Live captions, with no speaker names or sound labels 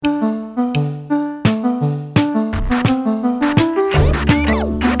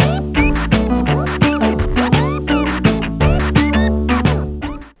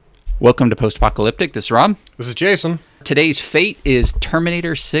Welcome to Post-Apocalyptic. This is Rob. This is Jason. Today's fate is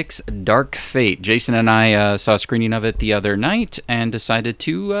Terminator 6 Dark Fate. Jason and I saw a screening of it the other night and decided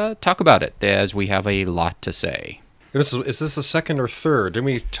to talk about it, as we have a lot to say. Is this the second or third? Didn't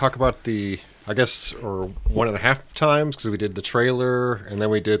we talk about or 1.5 times? Because we did the trailer, and then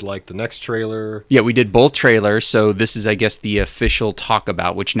we did, the next trailer. Yeah, we did both trailers, so this is, I guess, the official talk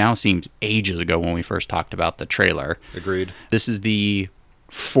about, which now seems ages ago when we first talked about the trailer. Agreed. This is the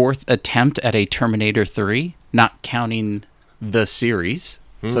fourth attempt at a Terminator 3, not counting the series.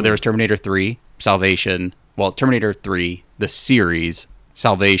 So there was Terminator 3, Salvation, Terminator 3, the series,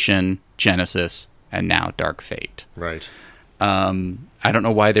 Salvation, Genesis, and now Dark Fate. Right. I don't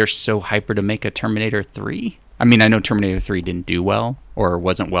know why they're so hyper to make a Terminator 3. I mean, I know Terminator 3 didn't do well or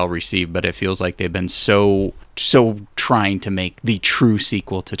wasn't well received, but it feels like they've been so trying to make the true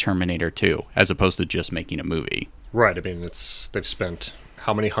sequel to Terminator 2 as opposed to just making a movie. Right. I mean, they've spent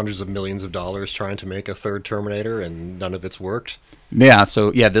how many hundreds of millions of dollars trying to make a third Terminator, and none of it's worked. Yeah.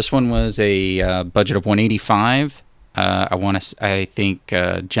 So this one was a budget of $185. I think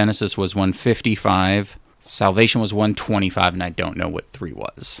Genesis was $155. Salvation was $125, and I don't know what 3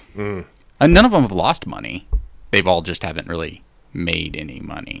 was. And none of them have lost money. They've all just haven't really made any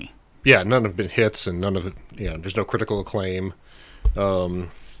money. Yeah, none have been hits, and none of it. Yeah, there's no critical acclaim.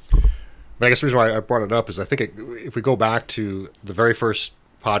 But I guess the reason why I brought it up is I think if we go back to the very first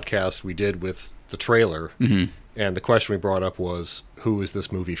podcast we did with the trailer, and the question we brought up was, who is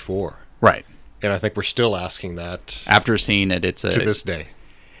this movie for? Right. And I think we're still asking that. After seeing it, to this day.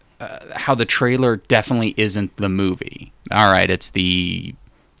 How the trailer definitely isn't the movie. All right, it's the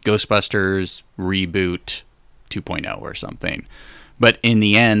Ghostbusters reboot 2.0 or something. But in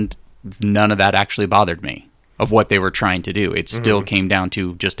the end, none of that actually bothered me of what they were trying to do. It still came down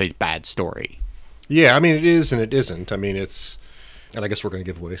to just a bad story. Yeah, I mean, it is and it isn't. I mean, it's... And I guess we're going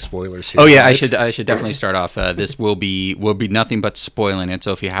to give away spoilers here. Oh yeah, right? I should definitely start off. This will be nothing but spoiling it.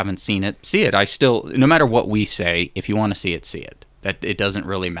 So if you haven't seen it, see it. No matter what we say, if you want to see it, see it. That it doesn't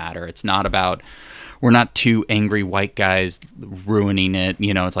really matter. It's not about... We're not two angry white guys ruining it.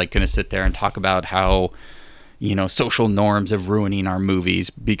 It's like going to sit there and talk about how, social norms of ruining our movies,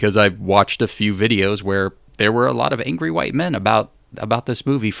 because I've watched a few videos where there were a lot of angry white men about this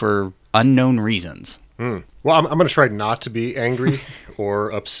movie for unknown reasons. Well, I'm going to try not to be angry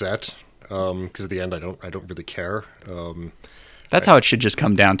or upset, because at the end I don't really care. That's how it should just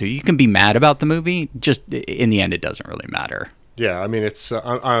come down to. You can be mad about the movie, just in the end it doesn't really matter. Yeah, I mean, it's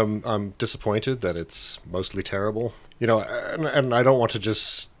I'm disappointed that it's mostly terrible. And I don't want to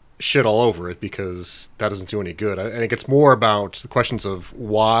just shit all over it, because that doesn't do any good. I think it's more about the questions of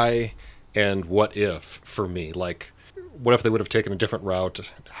why and what if for me. Like, what if they would have taken a different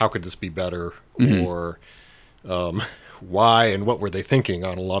route? How could this be better? Or why and what were they thinking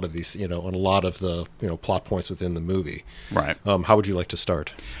on a lot of these, on a lot of the, plot points within the movie. Right. How would you like to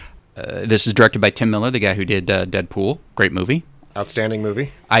start? This is directed by Tim Miller, the guy who did Deadpool. Great movie. Outstanding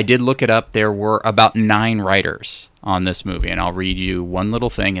movie. I did look it up. There were about 9 writers on this movie, and I'll read you one little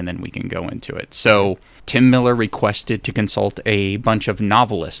thing, and then we can go into it. So Tim Miller requested to consult a bunch of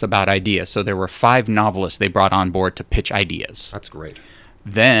novelists about ideas. So there were 5 novelists they brought on board to pitch ideas. That's great.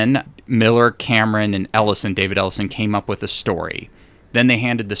 Then Miller, Cameron, and David Ellison, came up with a story. Then they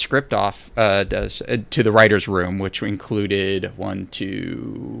handed the script off to the writer's room, which included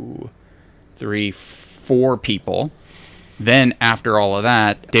 4 people. Then, after all of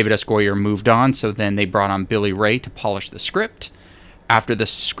that, David S. Goyer moved on, so then they brought on Billy Ray to polish the script. After the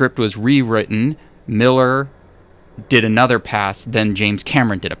script was rewritten, Miller did another pass, then James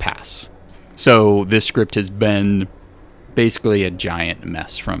Cameron did a pass. So this script has been basically a giant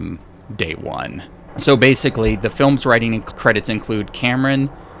mess from day one. So basically, the film's writing and credits include Cameron,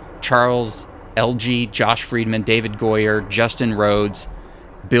 Charles L.G., Josh Friedman, David Goyer, Justin Rhodes,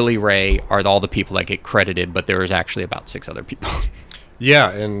 Billy Ray are all the people that get credited, but there is actually about 6 other people. Yeah,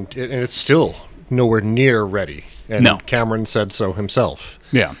 and it's still nowhere near ready. And no. Cameron said so himself.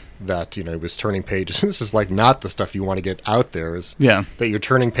 Yeah. That, he was turning pages. This is not the stuff you want to get out there. Yeah. That you're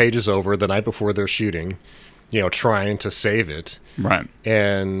turning pages over the night before they're shooting, trying to save it. Right.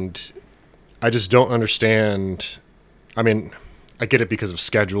 And I just don't understand. I mean, I get it because of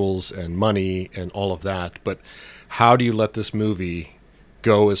schedules and money and all of that, but how do you let this movie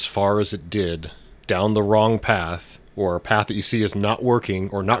go as far as it did down the wrong path, or a path that you see is not working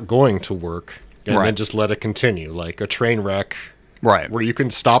or not going to work, and then just let it continue like a train wreck, right? Where you can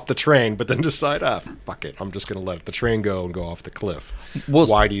stop the train, but then decide, fuck it, I'm just going to let the train go and go off the cliff. Well,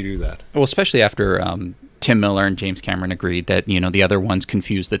 why do you do that? Well, especially after Tim Miller and James Cameron agreed that the other ones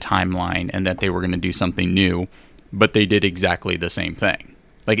confused the timeline and that they were going to do something new, but they did exactly the same thing.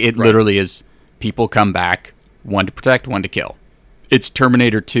 Like, it literally is people come back, one to protect, one to kill. It's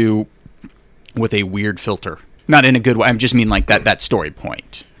Terminator 2 with a weird filter. Not in a good way. I just mean like that story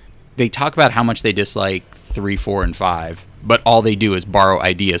point. They talk about how much they dislike 3, 4, and 5, but all they do is borrow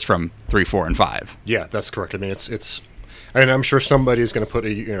ideas from 3, 4, and 5. Yeah, that's correct. I mean, and I'm sure somebody's going to put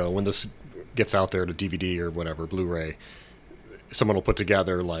when this gets out there to DVD or whatever, Blu-ray, someone will put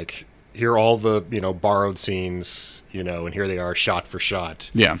together like, here are all the, borrowed scenes, and here they are shot for shot.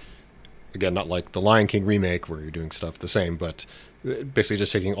 Yeah. Again, not like the Lion King remake where you're doing stuff the same, but basically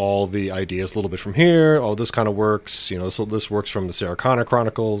just taking all the ideas a little bit from here. Oh, this kind of works. This works from the Sarah Connor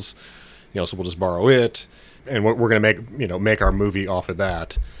Chronicles. So we'll just borrow it, and we're going to make our movie off of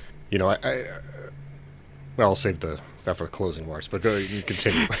that. I'll save that for the closing remarks, but go, you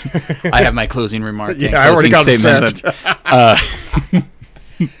continue. I have my closing remark. Yeah, I already got statement.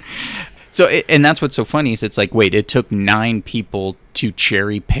 And that's what's so funny is it's like, wait, it took 9 people to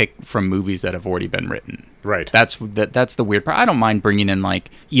cherry pick from movies that have already been written. Right. That's the weird part. I don't mind bringing in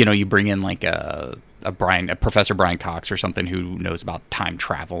you bring in like a Professor Brian Cox or something who knows about time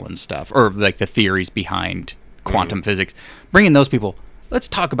travel and stuff, or like the theories behind quantum physics. Bringing those people. Let's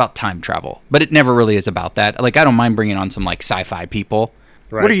talk about time travel. But it never really is about that. Like, I don't mind bringing on some like sci-fi people.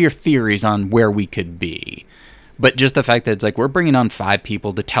 Right. What are your theories on where we could be? But just the fact that it's like we're bringing on 5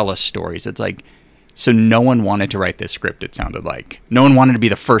 people to tell us stories. It's like, so no one wanted to write this script, it sounded like. No one wanted to be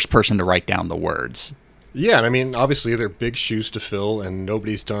the first person to write down the words. Yeah, and I mean, obviously they're big shoes to fill, and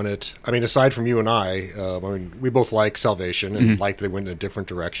nobody's done it. I mean, aside from you and I we both like Salvation and like they went in a different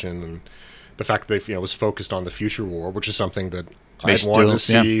direction, and the fact that they was focused on the future war, which is something that I've wanted to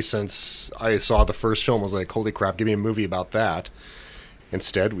see since I saw the first film. I was like, holy crap, give me a movie about that.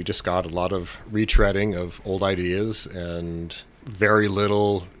 Instead, we just got a lot of retreading of old ideas and very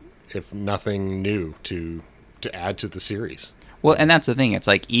little, if nothing, new to add to the series. Well, and that's the thing. It's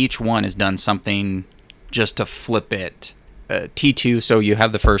like each one has done something just to flip it. T2, so you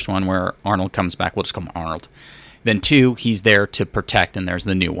have the first one where Arnold comes back. We'll just call him Arnold. Then 2, he's there to protect, and there's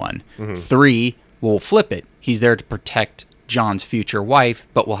the new one. 3, we'll flip it. He's there to protect John's future wife,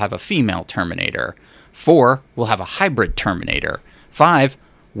 but we'll have a female Terminator. 4, we'll have a hybrid Terminator. 5,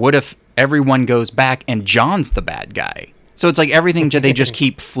 what if everyone goes back and John's the bad guy? So it's like everything, they just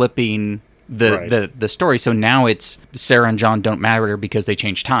keep flipping the story. So now it's Sarah and John don't matter because they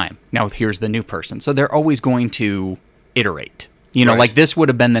changed time. Now here's the new person. So they're always going to iterate. Like this would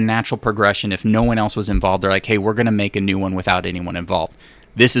have been the natural progression if no one else was involved. They're like, hey, we're going to make a new one without anyone involved.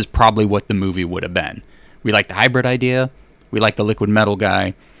 This is probably what the movie would have been. We like the hybrid idea. We like the liquid metal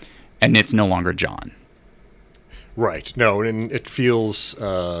guy. And it's no longer John. Right. No, and it feels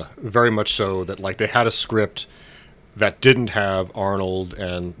very much so that like they had a script that didn't have Arnold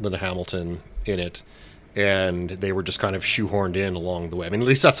and Linda Hamilton in it, and they were just kind of shoehorned in along the way. I mean, at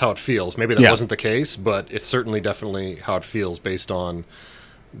least that's how it feels. Maybe that wasn't the case, but it's certainly definitely how it feels based on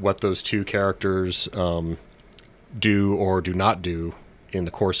what those 2 characters do or do not do in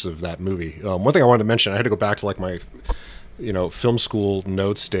the course of that movie. One thing I wanted to mention, I had to go back to like my film school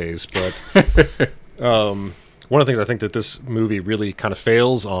notes days, but one of the things I think that this movie really kind of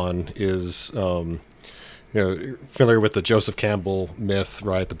fails on is, familiar with the Joseph Campbell myth,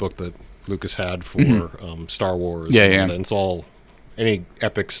 right? The book that Lucas had for Star Wars. Yeah. And it's all, any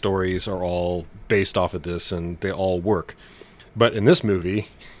epic stories are all based off of this, and they all work. But in this movie,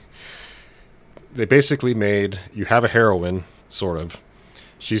 they basically you have a heroine, sort of.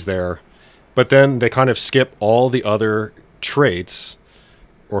 She's there. But then they kind of skip all the other traits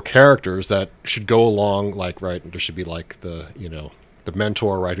or characters that should go along, like, right, there should be like the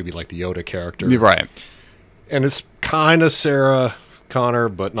mentor, right, who'd be like the Yoda character. Right. And it's kind of Sarah Connor,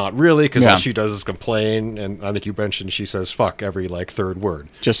 but not really, because all she does is complain, and I think you mentioned she says fuck every like 3rd word.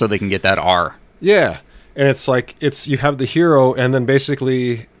 Just so they can get that R. Yeah. And it's like, you have the hero, and then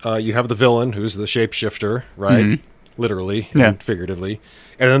basically you have the villain, who's the shapeshifter, right? Literally and figuratively.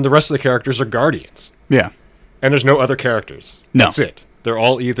 And then the rest of the characters are guardians. Yeah. And there's no other characters. No. That's it. They're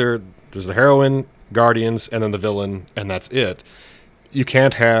all either, there's the heroine, guardians, and then the villain, and that's it. You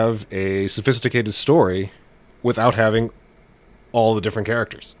can't have a sophisticated story without having all the different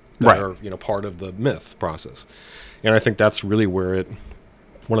characters that are, part of the myth process. And I think that's really where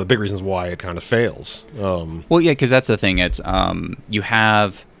one of the big reasons why it kind of fails. Well, yeah, because that's the thing. It's, you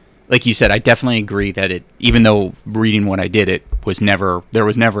have, like you said, I definitely agree that even though reading what I did, there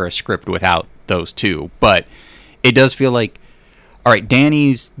was never a script without those 2. But it does feel like, all right,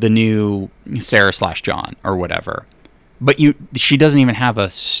 Danny's the new Sarah/John or whatever, but she doesn't even have a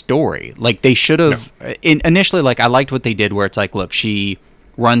story. Like they should have initially. Like I liked what they did, where it's like, look, she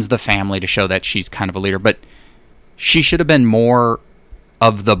runs the family to show that she's kind of a leader, but she should have been more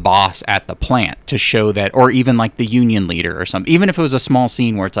of the boss at the plant to show that, or even like the union leader or something, even if it was a small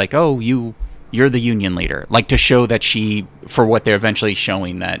scene where it's like, oh, you're the union leader, like to show that she, for what they're eventually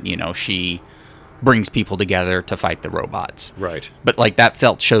showing, that, you know, she brings people together to fight the robots. Right. But like that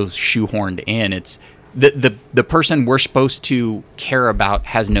felt shoehorned in. It's the person we're supposed to care about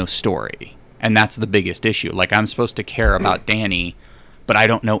has no story. And that's the biggest issue. Like, I'm supposed to care about Danny, but I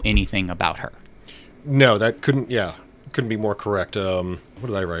don't know anything about her. No, that couldn't be more correct. What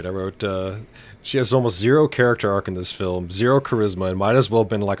did I write? I wrote, she has almost zero character arc in this film, zero charisma, and might as well have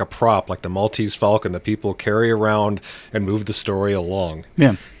been like a prop, like the Maltese Falcon that people carry around and move the story along.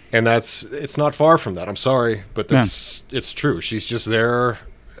 Yeah. And it's not far from that. I'm sorry, but it's true. She's just there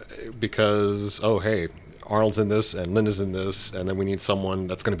because, oh, hey, Arnold's in this and Linda's in this, and then we need someone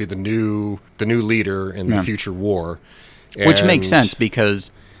that's going to be the new leader in the future war. Which makes sense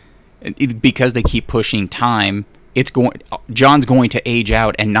because they keep pushing time. John's going to age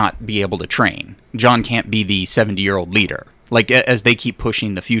out and not be able to train. John can't be the 70-year-old leader. Like, as they keep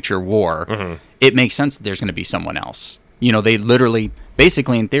pushing the future war, it makes sense that there's going to be someone else. You know, they literally,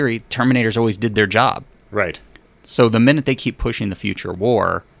 basically in theory, Terminators always did their job. Right. So the minute they keep pushing the future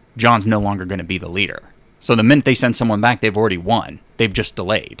war, John's no longer going to be the leader. So the minute they send someone back, they've already won. They've just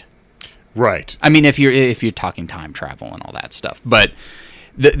delayed. Right. I mean, if you're talking time travel and all that stuff. But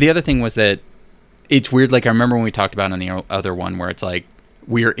the other thing was that it's weird. Like, I remember when we talked about on the other one where it's like,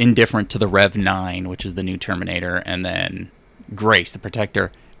 we're indifferent to the Rev 9, which is the new Terminator, and then Grace, the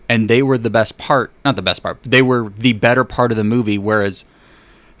Protector. And they were the best part, not the best part, they were the better part of the movie, whereas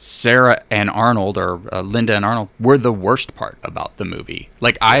Sarah and Arnold, or Linda and Arnold, were the worst part about the movie.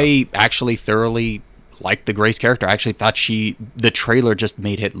 Like, I actually thoroughly liked the Grace character. I actually thought the trailer just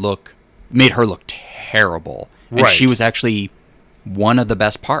made her look terrible. And she was actually one of the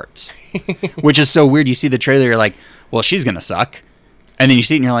best parts, which is so weird. You see the trailer, you're like, well, she's going to suck. And then you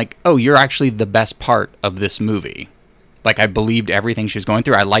see it and you're like, oh, you're actually the best part of this movie. Like, I believed everything she was going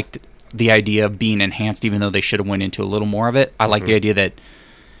through. I liked the idea of being enhanced, even though they should have went into a little more of it. I liked the idea that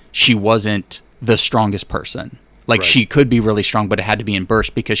she wasn't the strongest person. Like, she could be really strong, but it had to be in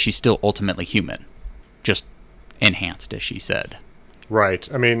bursts because she's still ultimately human. Just enhanced, as she said. Right.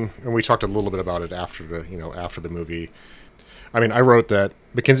 I mean, and we talked a little bit about it after the movie. I mean, I wrote that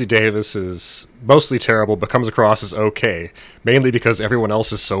Mackenzie Davis is mostly terrible, but comes across as okay, mainly because everyone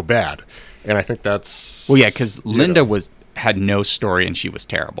else is so bad. And I think that's... Well, yeah, because Linda had no story and she was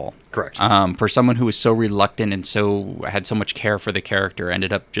terrible. Correct. For someone who was so reluctant and had so much care for the character,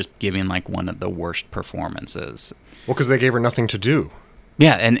 ended up just giving like one of the worst performances. Well, because they gave her nothing to do.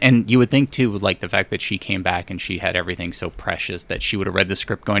 Yeah, and you would think, too, like the fact that she came back and she had everything so precious that she would have read the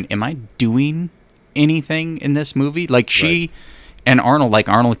script going, am I doing anything in this movie? Like, she and Arnold, like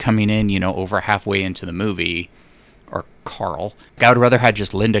Arnold coming in, you know, over halfway into the movie, or Carl, I would rather had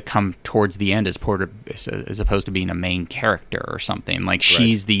just Linda come towards the end as opposed to being a main character or something. Like,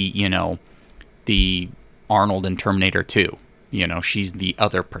 she's the, you know, the Arnold in Terminator 2. You know, she's the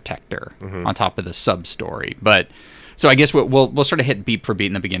other Protector on top of the sub-story. But... So I guess we'll sort of hit beat for beat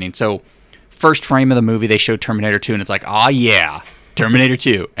in the beginning. So first frame of the movie, they show Terminator 2, and it's like, yeah, Terminator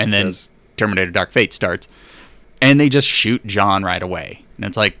 2. And then Terminator Dark Fate starts. And they just shoot John right away. And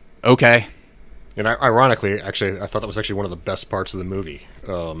it's like, okay. And ironically, actually, I thought that was actually one of the best parts of the movie.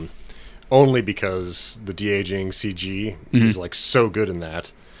 Only because the de-aging CG is like so good in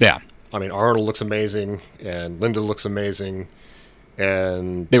that. Yeah. I mean, Arnold looks amazing, and Linda looks amazing.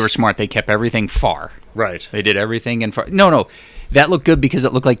 And they were smart. They kept everything far. Right. They did everything in far. No. That looked good because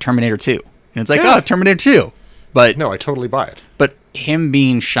it looked like Terminator 2. And it's like, oh, Terminator 2. But no, I totally buy it. But him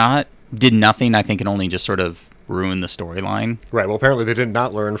being shot did nothing. I think it only just sort of ruined the storyline. Right. Well, apparently they did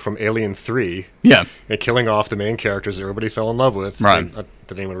not learn from Alien 3. Yeah. And killing off the main characters everybody fell in love with. Right. Not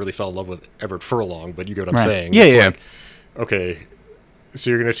that anyone really fell in love with Everett Furlong, but you get what I'm saying. Yeah, it's yeah. Like, okay, so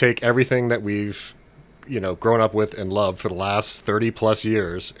you're going to take everything that we've... grown up with and loved for the last 30 plus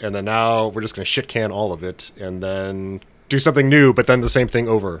years, and then now we're just going to shit can all of it and then do something new, but then the same thing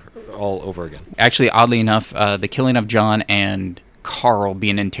all over again. Actually, oddly enough, the killing of John and Carl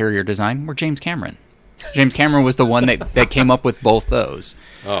being interior design were James Cameron. James Cameron was the one that came up with both those.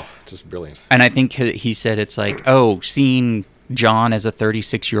 Oh, just brilliant. And I think he said it's like, seeing John as a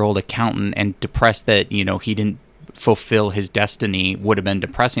 36-year-old accountant and depressed that, you know, he didn't fulfill his destiny would have been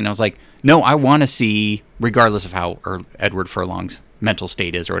depressing. I was like, no, I want to see, regardless of how Edward Furlong's mental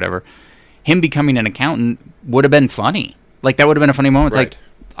state is or whatever, him becoming an accountant would have been funny. Like, that would have been a funny moment. It's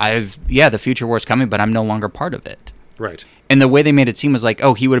like, the future war's coming, but I'm no longer part of it. Right. And the way they made it seem was like,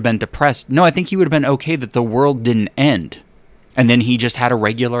 he would have been depressed. No, I think he would have been okay that the world didn't end. And then he just had a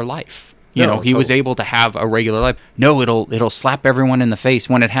regular life. You No, know, he was totally. able to have a regular life. No, it'll slap everyone in the face.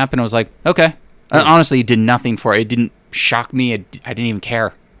 When it happened, I was like, okay. Honestly, it did nothing for it. It didn't shock me. I didn't even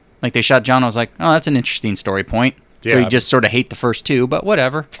care. Like, they shot John. I was like, oh, that's an interesting story point. So Yeah. you just sort of hate the first two, but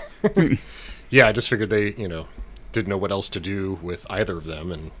whatever. Yeah, I just figured they, didn't know what else to do with either of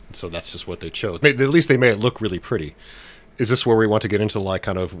them, and so that's just what they chose. At least they made it look really pretty. Is this where we want to get into, like,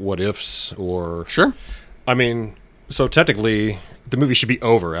 kind of what ifs, or... Sure. I mean, so technically, the movie should be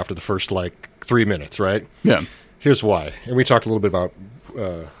over after the first, like, 3 minutes, right? Yeah. Here's why. And we talked a little bit about,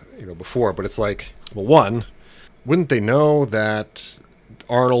 before, but it's like, well, one, wouldn't they know that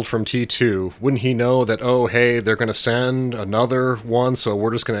Arnold from T2, wouldn't he know that, oh, hey, they're going to send another one, so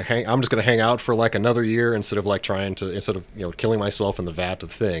I'm just going to hang out for like another year instead of killing myself in the vat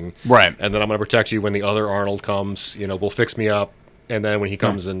of thing. Right. And then I'm going to protect you when the other Arnold comes, we'll fix me up. And then when he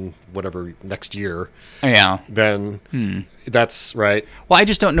comes in whatever next year, Yeah. then that's right. Well, I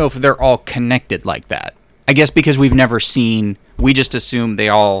just don't know if they're all connected like that. I guess because we just assume they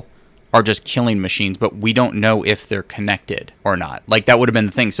all are just killing machines, but we don't know if they're connected or not. Like, that would have been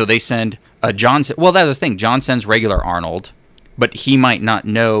the thing. So they send John. Well, that was the thing. John sends regular Arnold, but he might not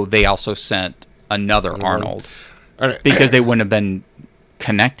know they also sent another Arnold because they wouldn't have been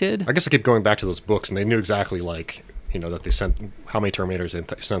connected. I guess I keep going back to those books, and they knew exactly, like, that they sent how many Terminators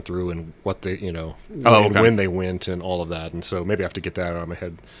they sent through and what they, when they went and all of that. And so maybe I have to get that out of my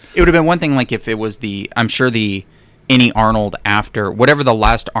head. It would have been one thing, like, if it was I'm sure any Arnold after, whatever the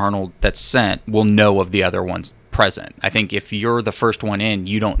last Arnold that's sent will know of the other ones present. I think if you're the first one in,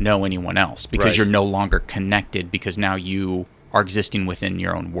 you don't know anyone else because Right. you're no longer connected because now you are existing within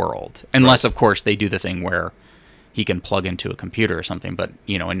your own world. Unless, of course, they do the thing where he can plug into a computer or something. But,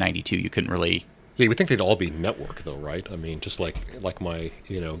 in 92, you couldn't really... Yeah, we think they'd all be network, though, right? I mean, just like my,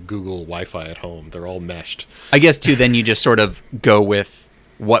 Google Wi-Fi at home. They're all meshed. I guess, too, then you just sort of go with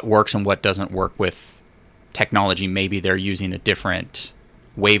what works and what doesn't work with technology. Maybe they're using a different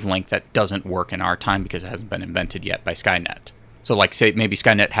wavelength that doesn't work in our time because it hasn't been invented yet by Skynet. So, like, say, maybe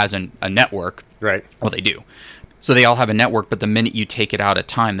Skynet has a network. Right. Well, they do. So they all have a network, but the minute you take it out of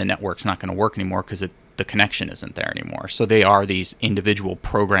time, the network's not going to work anymore because the connection isn't there anymore. So they are these individual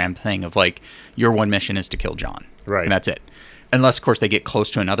programmed thing of, like, your one mission is to kill John. Right. And that's it. Unless, of course, they get close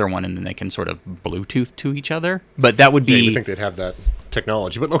to another one and then they can sort of Bluetooth to each other. But that would be... Yeah, you would think they'd have that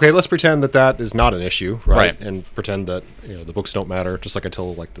technology. But, okay, let's pretend that is not an issue, right? Right. And pretend that, the books don't matter, just like I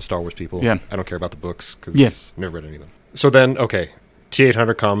tell, like, the Star Wars people. Yeah. I don't care about the books because Yeah. I've never read any of them. So then, okay,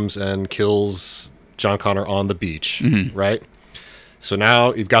 T-800 comes and kills John Connor on the beach, right? So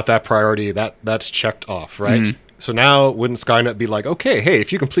now you've got that priority. That's checked off, right? So now wouldn't Skynet be like, okay, hey,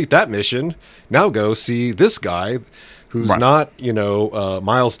 if you complete that mission, now go see this guy who's Right. not,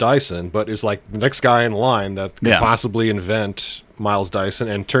 Miles Dyson, but is like the next guy in line that could Yeah. possibly invent Miles Dyson,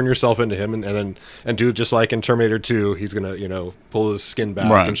 and turn yourself into him and do just like in Terminator 2, he's going to, pull his skin back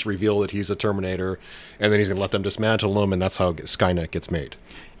Right. and just reveal that he's a Terminator, and then he's going to let them dismantle him, and that's how Skynet gets made.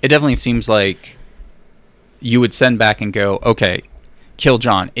 It definitely seems like you would send back and go, okay, kill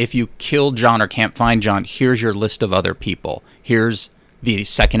John. If you kill John or can't find John, here's your list of other people. Here's the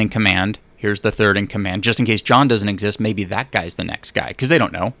second in command. Here's the third in command. Just in case John doesn't exist, maybe that guy's the next guy. Because they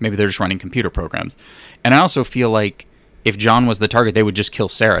don't know. Maybe they're just running computer programs. And I also feel like if John was the target, they would just kill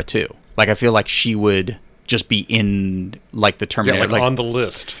Sarah too. Like, I feel like she would just be in, like, the Yeah, Terminator. like on the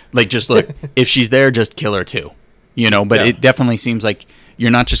list. Like, just look, if she's there, just kill her too. But Yeah. it definitely seems like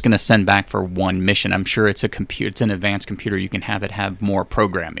you're not just going to send back for one mission. I'm sure it's it's an advanced computer. You can have it have more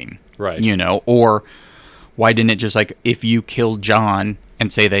programming. Right. Or why didn't it just, like, if you kill John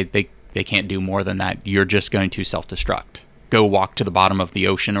and say they can't do more than that, you're just going to self-destruct. Go walk to the bottom of the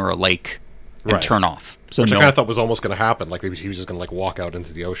ocean or a lake and Right. turn off. So Which I no, kind of thought was almost going to happen. Like he was just going to like walk out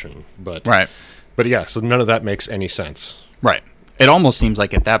into the ocean. But right. But yeah, so none of that makes any sense. Right. It almost seems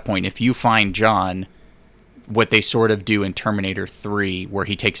like at that point, if you find John, what they sort of do in Terminator 3, where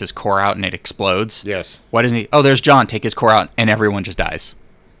he takes his core out and it explodes. Yes. Why doesn't he? Oh, there's John. Take his core out, and everyone just dies.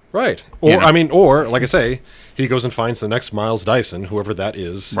 Right. Or You know. or like I say, he goes and finds the next Miles Dyson, whoever that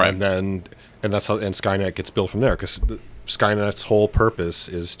is, Right. and that's how Skynet gets built from there, because Skynet's whole purpose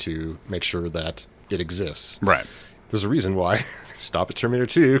is to make sure that it exists. Right. There's a reason why. Stop at Terminator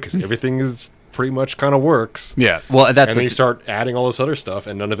 2, because everything is pretty much kind of works. Yeah. Well, that's And then you start adding all this other stuff,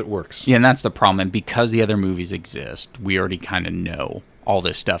 and none of it works. yeah, and that's the problem. And because the other movies exist, we already kind of know all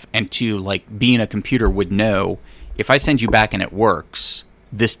this stuff. And two, like, being a computer would know if I send you back and it works,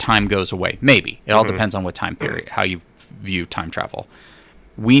 this time goes away. Maybe it all depends on what time period, how you view time travel.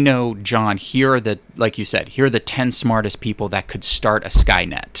 We know, John, here are like you said, here are the 10 smartest people that could start a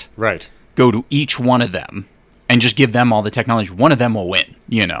Skynet. Right. Go to each one of them and just give them all the technology. One of them will win.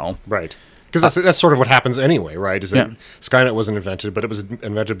 you know. Right. Because that's sort of what happens anyway, right? Is that Yeah. Skynet wasn't invented, but it was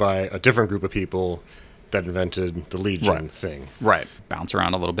invented by a different group of people that invented the Legion Right. thing. Right. Bounce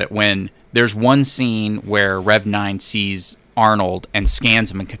around a little bit. When there's one scene where Rev 9 sees Arnold and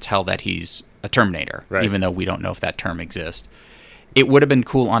scans him and can tell that he's a Terminator, Right. even though we don't know if that term exists. It would have been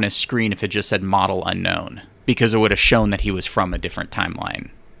cool on his screen if it just said model unknown, because it would have shown that he was from a different timeline.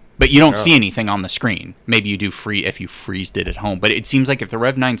 But you don't see anything on the screen. Maybe you do if you freezed it at home. But it seems like if the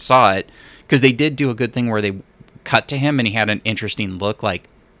Rev 9 saw it, because they did do a good thing where they cut to him and he had an interesting look like,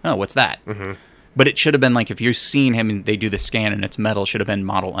 oh, what's that? Mm-hmm. But it should have been like if you've seen him and they do the scan and it's metal, it should have been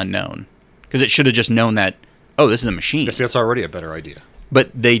model unknown. Because it should have just known that, oh, this is a machine. Yes, that's already a better idea.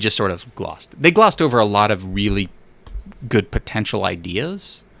 But they just sort of glossed. They glossed over a lot of really good potential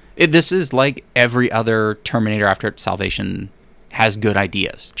ideas. This is like every other Terminator after Salvation has good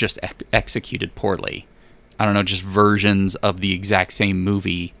ideas, just executed poorly. I don't know, just versions of the exact same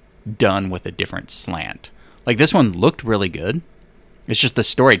movie done with a different slant. Like this one looked really good. It's just the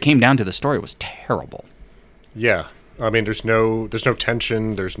story. It came down to the story was terrible. Yeah. I mean, there's no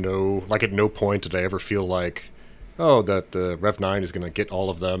tension. There's no, like, at no point did I ever feel like, oh, that the Rev 9 is going to get all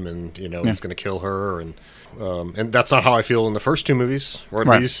of them and, you know, he's going to kill her. And that's not how I feel in the first two movies, or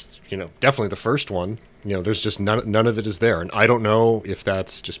at least, you know, definitely the first one. You know, there's just none of it is there. And I don't know if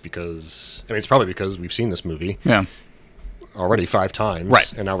that's just because, I mean, it's probably because we've seen this movie already 5 times.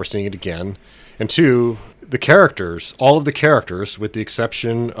 Right. And now we're seeing it again. And 2, the characters, all of the characters, with the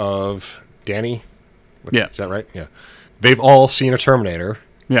exception of Danny. Yeah. Is that right? Yeah. They've all seen a Terminator.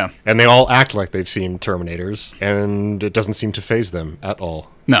 Yeah. And they all act like they've seen Terminators. And it doesn't seem to faze them at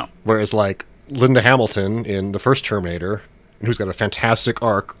all. No. Whereas, like, Linda Hamilton in the first Terminator, who's got a fantastic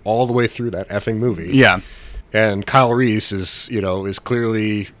arc all the way through that effing movie. Yeah. And Kyle Reese is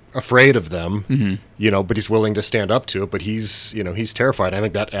clearly afraid of them, you know, but he's willing to stand up to it, but he's terrified. I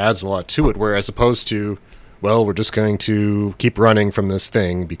think that adds a lot to it, whereas opposed to, well, we're just going to keep running from this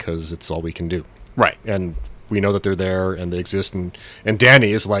thing because it's all we can do. Right. And we know that they're there and they exist. And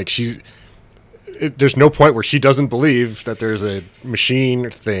Danny is like, there's no point where she doesn't believe that there's a machine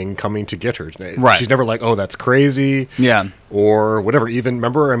thing coming to get her. Right. She's never like, oh, that's crazy. Yeah. Or whatever. Even,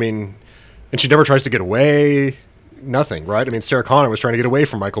 remember, I mean, and she never tries to get away. Nothing, right? I mean, Sarah Connor was trying to get away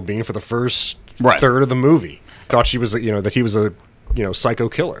from Michael Biehn for the first third of the movie. Thought she was, you know, that he was a, you know, psycho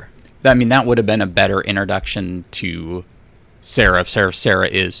killer. I mean, that would have been a better introduction to Sarah. If Sarah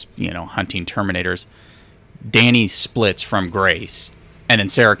is, you know, hunting Terminators. Danny splits from Grace, and then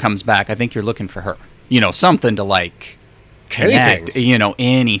Sarah comes back. I think you're looking for her. You know, something to, like, connect. Anything. You know,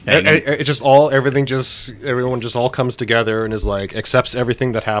 anything. It just everyone just all comes together and is like, accepts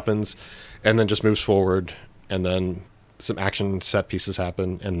everything that happens, and then just moves forward, and then some action set pieces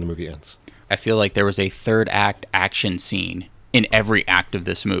happen, and the movie ends. I feel like there was a third act action scene in every act of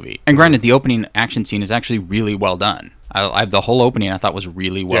this movie. And granted, the opening action scene is actually really well done. The whole opening I thought was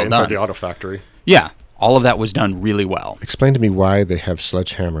really well done. Inside the auto factory. Yeah, all of that was done really well. Explain to me why they have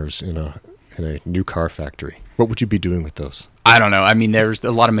sledgehammers in a new car factory. What would you be doing with those? I don't know. I mean, there's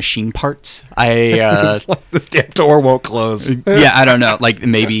a lot of machine parts. This damn door won't close. Yeah, I don't know. Like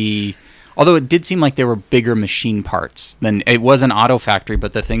maybe, although it did seem like there were bigger machine parts than it was an auto factory,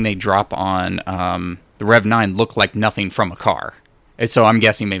 but the thing they drop on the Rev 9 looked like nothing from a car. And so I'm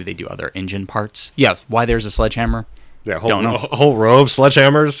guessing maybe they do other engine parts. Yeah, why there's a sledgehammer? Yeah, a whole row of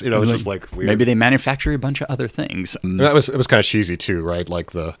sledgehammers. You know, it's just like weird. Maybe they manufacture a bunch of other things. It was kind of cheesy too, right?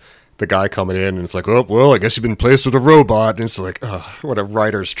 Like the guy coming in and it's like, oh, well, I guess you've been placed with a robot. And it's like, oh, what a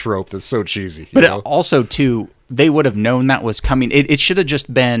writer's trope. That's so cheesy. But also, too, they would have known that was coming. It should have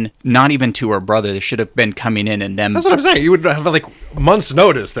just been not even to her brother. They should have been coming in and them. That's what I'm saying. You would have like months'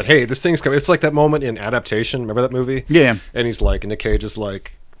 notice that, hey, this thing's coming. It's like that moment in Adaptation. Remember that movie? Yeah. And he's like, Nick Cage is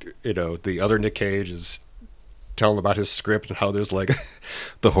like, you know, the other Nick Cage is telling about his script and how there's like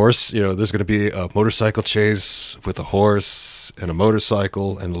the horse, you know, there's going to be a motorcycle chase with a horse and a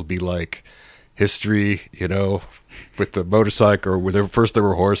motorcycle, and it'll be like history, you know, with the motorcycle, or where first there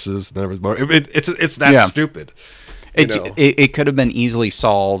were horses, then there was it's that stupid. It could have been easily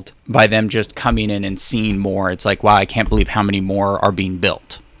solved by them just coming in and seeing more. It's like, wow, I can't believe how many more are being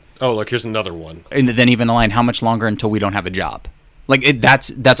built. Oh, look, here's another one. And then even the line, how much longer until we don't have a job? Like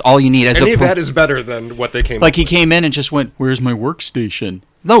that's all you need. Any of that is better than what they came. Like he came in and just went, "Where's my workstation?"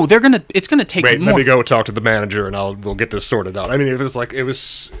 No, it's gonna take. Wait, more. Let me go talk to the manager and we'll get this sorted out. I mean, it was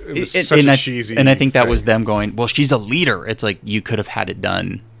such a cheesy. And I think that was them going, "Well, she's a leader." It's like you could have had it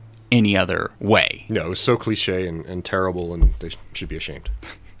done any other way. No, it was so cliche and terrible, and they should be ashamed.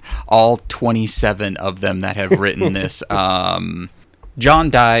 All 27 of them that have written this. John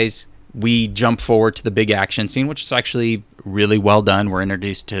dies. We jump forward to the big action scene, which is actually really well done. We're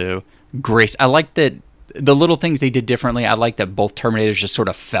introduced to Grace. I like that the little things they did differently. I like that both Terminators just sort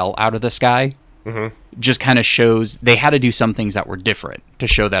of fell out of the sky. Just kind of shows they had to do some things that were different to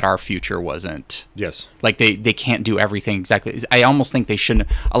show that our future wasn't. Yes. Like they can't do everything exactly. I almost think they shouldn't.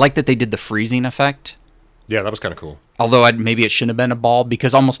 I like that they did the freezing effect. Yeah, that was kind of cool. Although maybe it shouldn't have been a ball,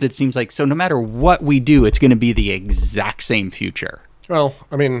 because almost it seems like, so no matter what we do, it's going to be the exact same future. Well,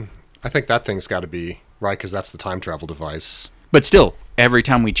 I mean, I think that thing's got to be right, because that's the time travel device. But still, every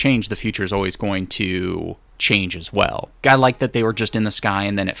time we change, the future is always going to change as well. I like that they were just in the sky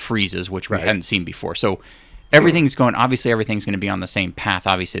and then it freezes, which we hadn't seen before. So everything's going to be on the same path.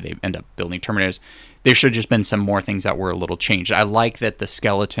 Obviously, they end up building Terminators. There should have just been some more things that were a little changed. I like that the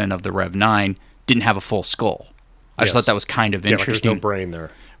skeleton of the Rev 9 didn't have a full skull. I just thought that was kind of interesting. Like there's no brain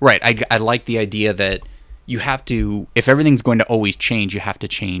there. Right. I like the idea that you have to, if everything's going to always change, you have to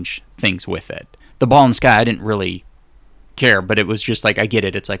change things with it. The ball in the sky, I didn't really care, but it was just like, I get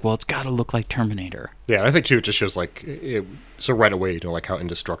it. It's like, well, it's got to look like Terminator. Yeah, I think too, it just shows like, so right away, like how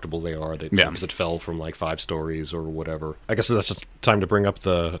indestructible they are. Because it fell from like 5 stories or whatever. I guess that's the time to bring up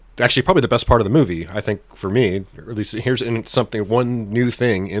actually probably the best part of the movie, I think, for me, or at least here's one new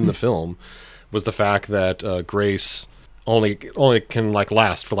thing in the film, was the fact that Grace only can like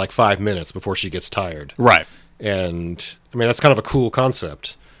last for like 5 minutes before she gets tired. Right. And I mean, that's kind of a cool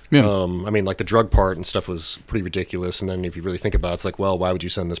concept. Yeah. I mean, like the drug part and stuff was pretty ridiculous. And then if you really think about it, it's like, well, why would you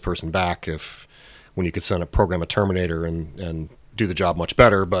send this person back when you could program a Terminator and do the job much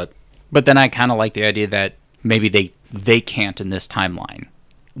better? But then I kind of like the idea that maybe they can't in this timeline.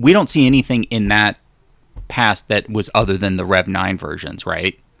 We don't see anything in that past that was other than the Rev 9 versions,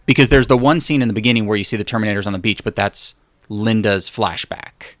 right? Because there's the one scene in the beginning where you see the Terminators on the beach, but that's Linda's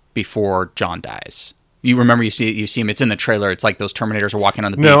flashback before John dies. You remember you see him. It's in the trailer. It's like those Terminators are walking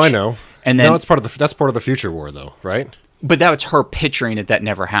on the beach. No, I know. And then that's part of the future war, though, right? But that was her picturing it. That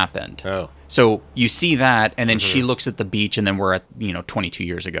never happened. Oh. So you see that, and then she looks at the beach, and then we're at 22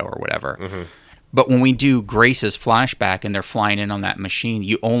 years ago or whatever. Mm-hmm. But when we do Grace's flashback and they're flying in on that machine,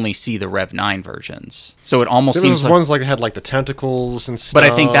 you only see the Rev 9 versions. So it almost seems like ones like had like the tentacles and stuff.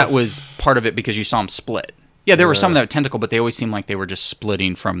 But I think that was part of it because you saw them split. Yeah, there were some that were tentacle, but they always seemed like they were just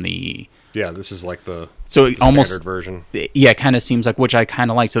splitting from the. Yeah, this is like the almost standard version. Yeah, it kind of seems like, which I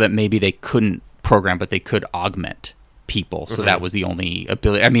kind of like, so that maybe they couldn't program, but they could augment people. So that was the only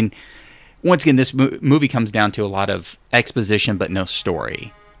ability. I mean, once again, this movie comes down to a lot of exposition, but no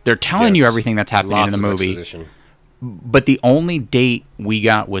story. They're telling you everything that's happening in the movie. Exposition. But the only date we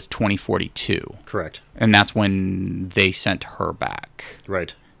got was 2042. Correct. And that's when they sent her back.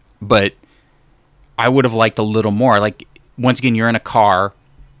 Right. But I would have liked a little more. Like, once again, you're in a car,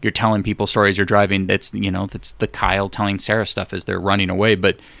 you're telling people stories, you're driving. That's the Kyle telling Sarah stuff as they're running away.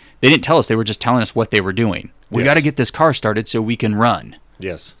 But they didn't tell us. They were just telling us what they were doing. We got to get this car started so we can run.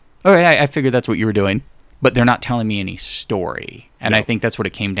 Yes. Oh, yeah, I figured that's what you were doing. But they're not telling me any story. And I think that's what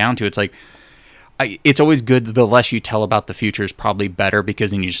it came down to. It's like, it's always good. The less you tell about the future is probably better, because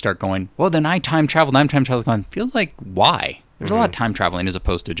then you just start going, well, then I time traveled. Going, feels like, why? There's a lot of time traveling as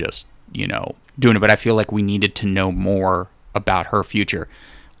opposed to just, doing it. But I feel like we needed to know more about her future.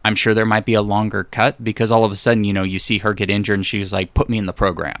 I'm sure there might be a longer cut, because all of a sudden, you see her get injured and she's like, put me in the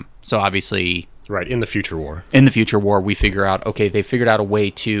program. So obviously. Right, in the future war. In the future war, we figure out, okay, they figured out a way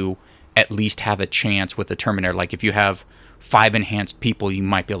to at least have a chance with the Terminator. Like, if you have 5 enhanced people, you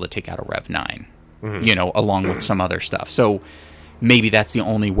might be able to take out a Rev 9, along with some other stuff. So maybe that's the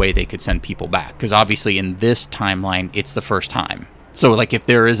only way they could send people back, because obviously in this timeline, it's the first time. So, like, if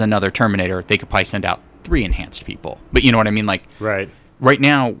there is another Terminator, they could probably send out 3 enhanced people. But you know what I mean? Like, right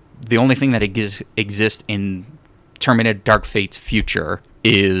now, the only thing that exists in Terminator Dark Fate's future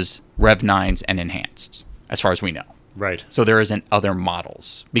is Rev 9s and enhanced, as far as we know. Right. So there isn't other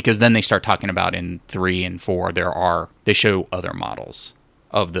models, because then they start talking about in 3 and 4 they show other models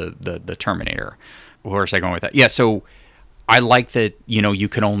of the Terminator. Where was I going with that? Yeah, so I like that, you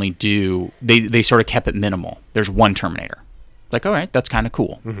can only do, they sort of kept it minimal. There's one Terminator. Like, all right, that's kind of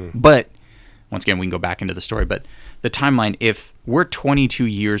cool. Mm-hmm. But once again, we can go back into the story, but the timeline, if we're 22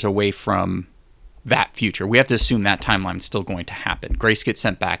 years away from that future, we have to assume that timeline is still going to happen. Grace gets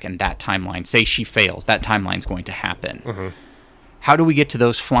sent back, and that timeline, say she fails, that timeline's going to happen. Mm-hmm. How do we get to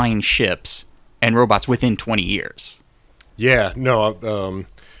those flying ships and robots within 20 years? Yeah, no,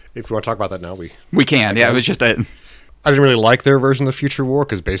 if you want to talk about that now, we can. Yeah, it was just a... I didn't really like their version of the future war,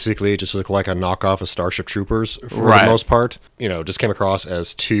 because basically it just looked like a knockoff of Starship Troopers for the most part. Just came across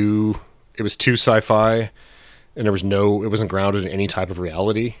as too sci-fi, and it wasn't grounded in any type of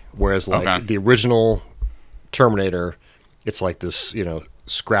reality. Whereas the original Terminator, it's like this,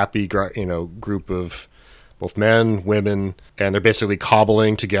 scrappy, group of both men, women, and they're basically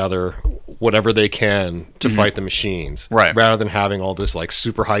cobbling together whatever they can to fight the machines. Right. Rather than having all this like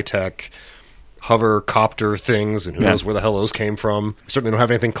super high tech hover copter things and who knows where the hell those came from. We certainly don't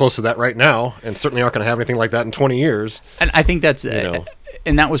have anything close to that right now, and certainly aren't going to have anything like that in 20 years. And I think that's know.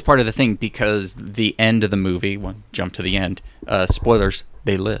 and that was part of the thing, because the end of the movie, well, jump to the end, spoilers,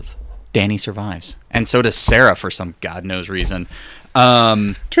 they live. Danny survives. And so does Sarah for some God knows reason.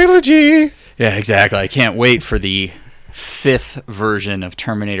 Trilogy! Yeah, exactly. I can't wait for the 5th version of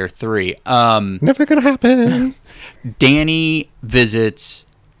Terminator 3. Never gonna happen. Danny visits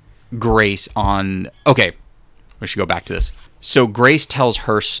Grace on... Okay, we should go back to this. So Grace tells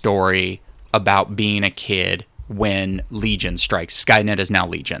her story about being a kid when Legion strikes. Skynet is now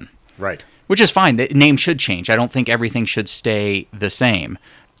Legion. Right. Which is fine. The name should change. I don't think everything should stay the same.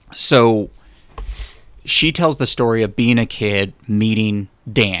 So she tells the story of being a kid, meeting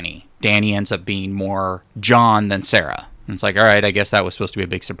Danny. Danny ends up being more John than Sarah. And it's like, all right, I guess that was supposed to be a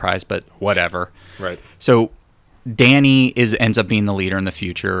big surprise, but whatever. Right. So Danny ends up being the leader in the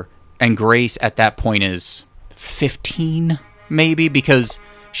future, and Grace at that point is 15, maybe, because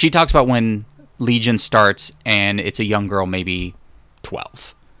she talks about when Legion starts and it's a young girl, maybe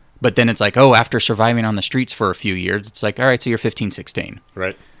 12. But then it's like, oh, after surviving on the streets for a few years, it's like, all right, so you're 15, 16.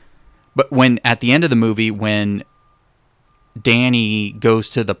 Right. But when at the end of the movie, when Danny goes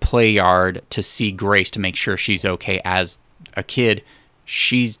to the play yard to see Grace to make sure she's okay as a kid,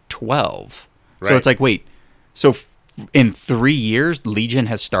 she's 12. Right. So it's like, wait, so in 3 years, Legion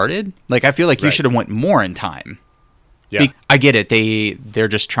has started? Like, I feel like you should have went more in time. Yeah. I get it. They're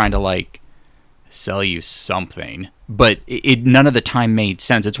just trying to, like, sell you something. But none of the time made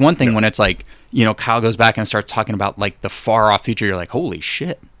sense. It's one thing when it's like, you know, Kyle goes back and starts talking about, like, the far-off future. You're like, holy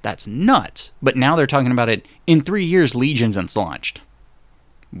shit, that's nuts. But now they're talking about it in 3 years, Legion's launched.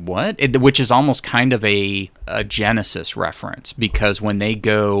 What? Which is almost kind of a Genesis reference, because when they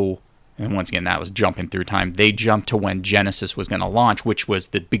go, and once again, that was jumping through time, they jumped to when Genesis was going to launch, which was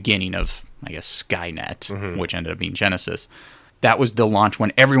the beginning of, I guess, Skynet, which ended up being Genesis. That was the launch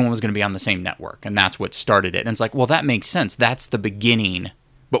when everyone was going to be on the same network, and that's what started it. And it's like, well, that makes sense. That's the beginning,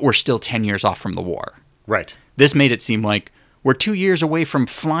 but we're still 10 years off from the war. Right. This made it seem like we're 2 years away from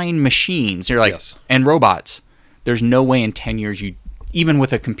flying machines. You're like, yes. And robots. There's no way in 10 years you, even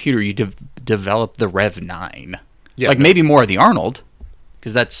with a computer, you develop the Rev 9. Yeah, like maybe more of the Arnold,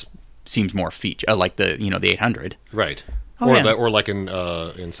 because that seems more feature, like the the 800. Right. Oh, or like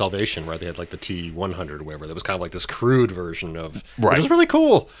in Salvation, right? They had like the T100 or whatever. That was kind of like this crude version of, which was really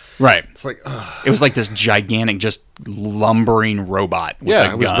cool. Right. It's like, it was like this gigantic, just lumbering robot. With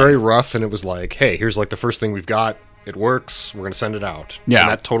a it was gun. very rough, and it was like, hey, here's like the first thing we've got. It works. We're going to send it out. Yeah.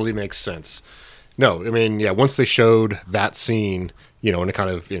 And that totally makes sense. No, I mean, yeah, once they showed that scene, and it kind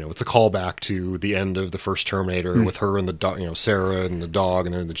of, it's a callback to the end of the first Terminator with her and the dog, Sarah and the dog,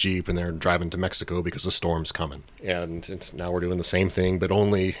 and they're in the Jeep, and they're driving to Mexico because the storm's coming. And now we're doing the same thing, but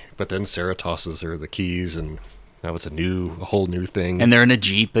then Sarah tosses her the keys, and now it's a whole new thing. And they're in a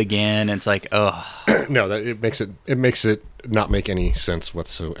Jeep again, and it's like, ugh. No, it makes it not make any sense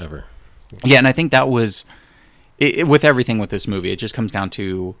whatsoever. Yeah, and I think that was, with everything with this movie, it just comes down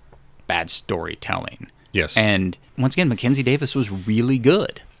to bad storytelling. Yes. And once again, Mackenzie Davis was really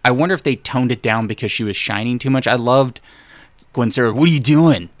good. I wonder if they toned it down because she was shining too much. I loved when Sarah, what are you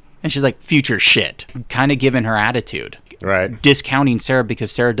doing? And she's like, future shit. Kind of giving her attitude. Right. Discounting Sarah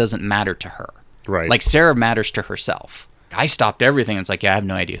because Sarah doesn't matter to her. Right. Like, Sarah matters to herself. I stopped everything. It's like, yeah, I have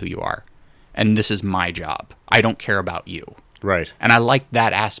no idea who you are. And this is my job. I don't care about you. Right. And I like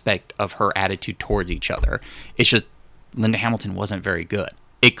that aspect of her attitude towards each other. It's just, Linda Hamilton wasn't very good.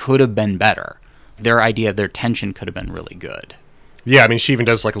 It could have been better. Their idea of their tension could have been really good. Yeah, I mean, she even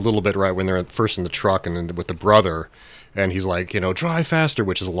does like a little bit right when they're first in the truck and then with the brother, and he's like, drive faster,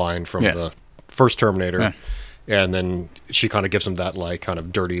 which is a line from the first Terminator. Yeah. And then she kind of gives him that like kind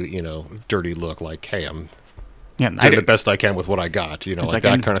of dirty look, like, hey, I'm doing the best I can with what I got, like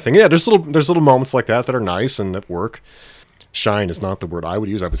that kind of thing. Yeah, there's little moments like that are nice and that work. Shine is not the word I would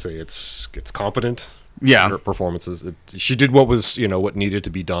use. I would say it's competent. Yeah, her performances. She did what was what needed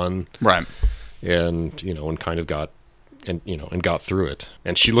to be done. Right. And and kind of got through it.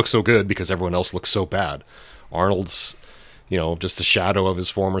 And she looks so good because everyone else looks so bad. Arnold's just a shadow of his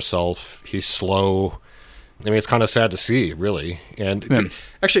former self. He's slow. I mean, it's kind of sad to see, really. And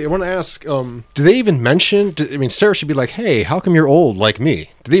actually, I want to ask, do they even mention, Sarah should be like, hey, how come you're old like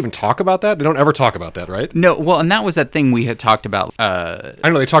me? Do they even talk about that? They don't ever talk about that, right? No, well, and that was that thing we had talked about. I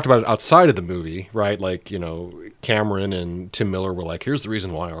know they talked about it outside of the movie, right? Like, Cameron and Tim Miller were like, here's the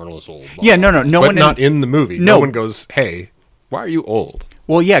reason why Arnold is old. Yeah, no but one not in the movie. No one goes, hey, why are you old?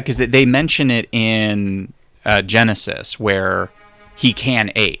 Well, yeah, because they mention it in Genesis where he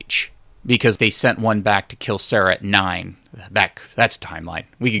can age because they sent one back to kill Sarah at 9. That's timeline.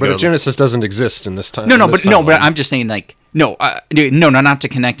 We could But go. if Genesis doesn't exist in this time. No, in this but timeline. I'm just saying, like, no, not to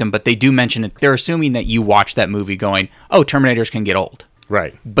connect them, but they do mention it. They're assuming that you watch that movie going, oh, Terminators can get old.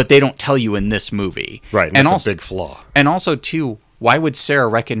 Right. But they don't tell you in this movie. Right. And that's a big flaw. And also, too, why would Sarah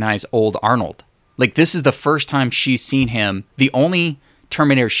recognize old Arnold? Like, this is the first time she's seen him. The only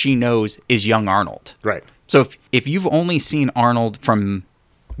Terminator she knows is young Arnold. Right. So if you've only seen Arnold from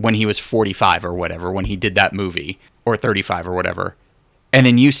when he was 45 or whatever, when he did that movie, or 35 or whatever, and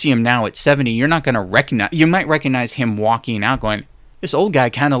then you see him now at 70, you're not going to recognize... You might recognize him walking out going, this old guy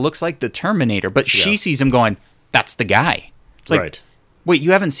kind of looks like the Terminator. But she sees him going, that's the guy. It's like, right. wait,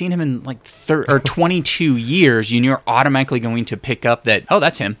 you haven't seen him in like 22 years, and you're automatically going to pick up that, oh,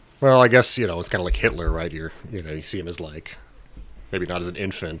 that's him. Well, I guess, it's kind of like Hitler, right? You see him as like, maybe not as an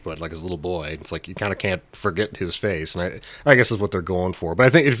infant, but like as a little boy. It's like you kind of can't forget his face. And I guess is what they're going for. But I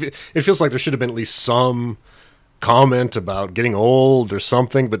think it feels like there should have been at least some comment about getting old or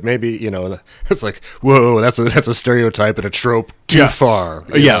something, but maybe, it's like, whoa, that's a stereotype and a trope too far.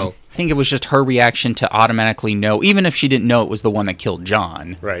 You know? I think it was just her reaction to automatically know, even if she didn't know it was the one that killed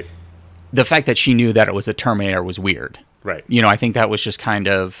John. Right. The fact that she knew that it was a Terminator was weird. Right. I think that was just kind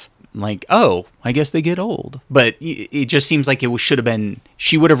of like, oh, I guess they get old. But it just seems like it should have been,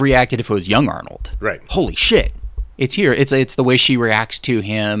 she would have reacted if it was young Arnold. Right. Holy shit. It's here. It's the way she reacts to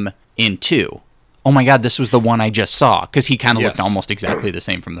him in 2. Oh my God, this was the one I just saw. Because he kind of looked almost exactly the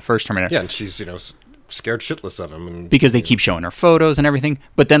same from the first Terminator. Yeah, and she's, scared shitless of him. And, because they keep showing her photos and everything.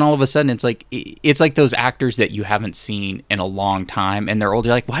 But then all of a sudden, it's like those actors that you haven't seen in a long time. And they're older.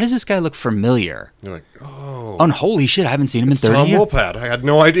 You're like, why does this guy look familiar? You're like, oh. And holy shit, I haven't seen him in 30 Tom years. Wopat. I had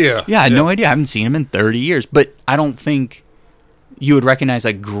no idea. Yeah, I had no idea. I haven't seen him in 30 years. But I don't think you would recognize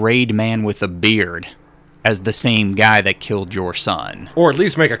a grayed man with a beard as the same guy that killed your son. Or at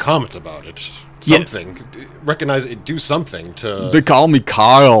least make a comment about it. Something. Yeah. Recognize it. Do something to... They call me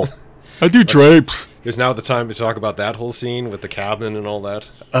Kyle. I do drapes. Is now the time to talk about that whole scene with the cabin and all that?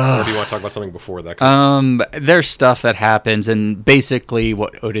 Or do you want to talk about something before that? There's stuff that happens, and basically,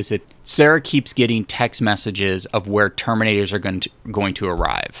 what is it? Sarah keeps getting text messages of where Terminators are going to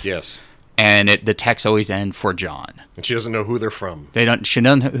arrive. Yes. And the texts always end for John. And she doesn't know who they're from. She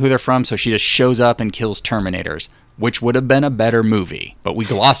doesn't know who they're from, so she just shows up and kills Terminators, which would have been a better movie. But we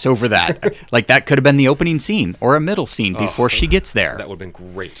gloss over that. Like, that could have been the opening scene or a middle scene before she gets there. That would have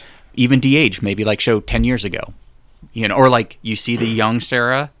been great. Even de-age, maybe like show 10 years ago. Or like you see the young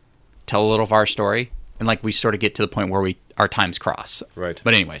Sarah tell a little of our story, and like we sort of get to the point where our times cross. Right.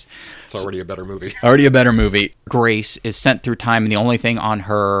 But anyways. It's already a better movie. Already a better movie. Grace is sent through time, and the only thing on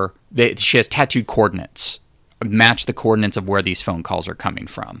her, she has tattooed coordinates. Match the coordinates of where these phone calls are coming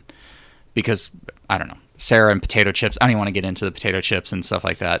from. Because, I don't know, Sarah and potato chips. I don't even want to get into the potato chips and stuff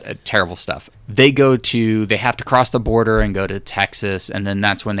like that. Terrible stuff. They have to cross the border and go to Texas, and then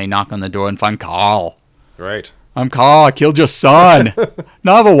that's when they knock on the door and find Carl. Right. I'm Carl. I killed your son.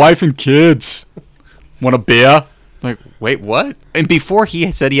 Now I have a wife and kids. Want a beer? Like, wait, what? And before he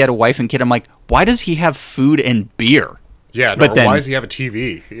said he had a wife and kid, I'm like, why does he have food and beer? Yeah, no, why does he have a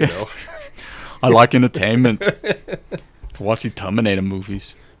TV, I like entertainment. Watch the Terminator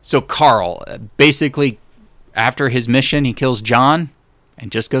movies. So Carl, basically, after his mission, he kills John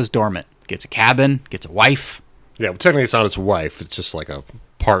and just goes dormant. Gets a cabin, gets a wife. Yeah, but technically it's not his wife. It's just like a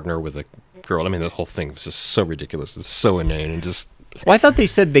partner with a girl. I mean, the whole thing was just so ridiculous. It's so inane and just... Well, I thought they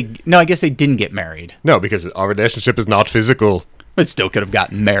said No, I guess they didn't get married. No, because our relationship is not physical. But still could have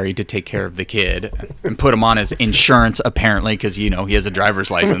gotten married to take care of the kid and put him on his insurance, apparently, because, he has a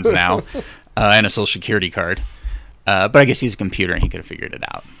driver's license now and a social security card. But I guess he's a computer and he could have figured it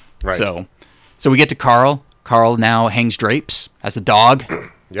out. Right. So we get to Carl. Carl now hangs drapes as a dog.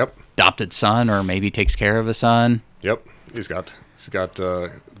 Yep. Adopted son, or maybe takes care of a son. Yep. He's got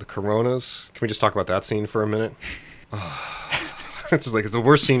the Coronas. Can we just talk about that scene for a minute? It's just like the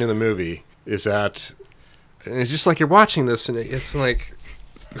worst scene in the movie is that, and it's just like you're watching this and it's like,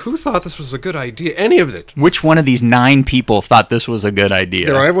 who thought this was a good idea? Any of it? Which one of these 9 people thought this was a good idea?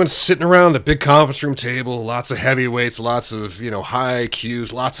 Everyone's sitting around a big conference room table, lots of heavyweights, lots of, high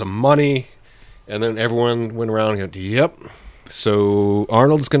IQs, lots of money. And then everyone went around and went, yep. So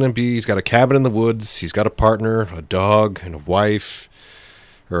Arnold's he's got a cabin in the woods. He's got a partner, a dog, and a wife,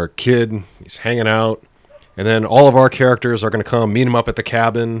 or a kid. He's hanging out. And then all of our characters are going to come meet him up at the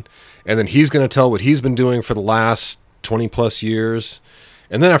cabin. And then he's going to tell what he's been doing for the last 20 plus years.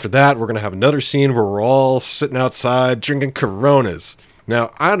 And then after that, we're going to have another scene where we're all sitting outside drinking Coronas.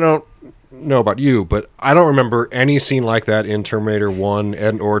 Now, I don't know about you, but I don't remember any scene like that in Terminator 1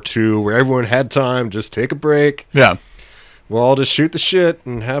 and or 2 where everyone had time, just take a break. Yeah. We'll all just shoot the shit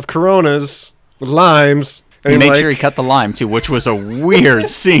and have Coronas with limes. He And made like, sure he cut the lime, too, which was a weird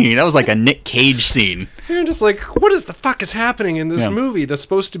scene. That was like a Nick Cage scene. you're just like, what is the fuck is happening in this movie that's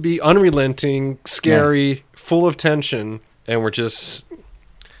supposed to be unrelenting, scary, full of tension, and we're just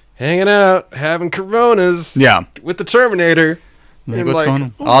hanging out, having Coronas with the Terminator. Like, And what's like, going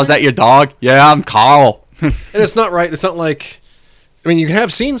on? Oh, is that your dog? Yeah, I'm Carl. And it's not right. It's not like, I mean, you can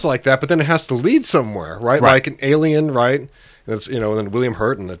have scenes like that, but then it has to lead somewhere, right? Right. Like an Alien, right? And it's, and then William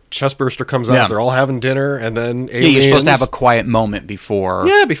Hurt and the chestburster comes out. Yeah. They're all having dinner, and then aliens. Yeah, you're supposed to have a quiet moment before.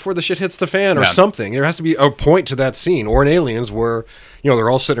 Yeah, before the shit hits the fan or something. There has to be a point to that scene. Or in Aliens where, they're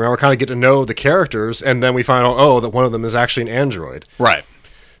all sitting around, we kind of get to know the characters, and then we find out, that one of them is actually an android. Right.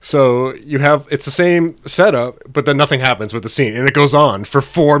 So it's the same setup, but then nothing happens with the scene, and it goes on for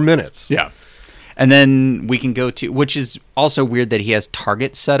 4 minutes. Yeah. And then we can go to, which is also weird that he has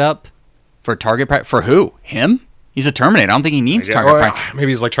targets set up for for who? Him? He's a Terminator. I don't think he needs target practice.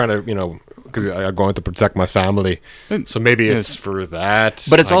 Maybe he's like trying to, because I'm going to protect my family. So maybe it's for that.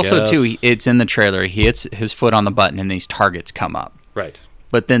 But it's I also, guess. too, it's in the trailer. He hits his foot on the button and these targets come up. Right.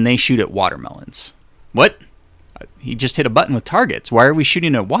 But then they shoot at watermelons. What? He just hit a button with targets. Why are we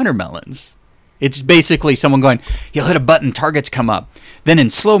shooting at watermelons? It's basically someone going, he'll hit a button, targets come up. Then in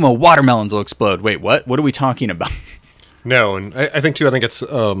slow-mo, watermelons will explode. Wait, what? What are we talking about? No, and I think it's,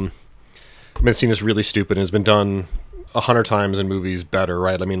 been seen as really stupid and has been done 100 times in movies better,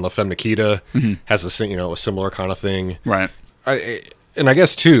 right? I mean, La Femme Nikita has a similar kind of thing. Right. And I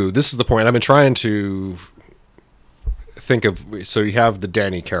guess, too, this is the point. I've been trying to think of, so you have the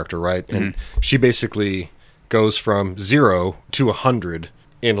Danny character, right? And she basically goes from 0 to 100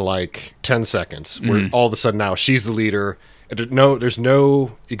 in like 10 seconds, where all of a sudden now she's the leader. There's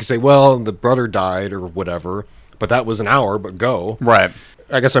no, you can say, well, the brother died or whatever, but that was an hour, but go. Right.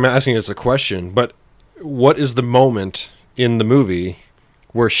 I guess I'm asking as a question, but what is the moment in the movie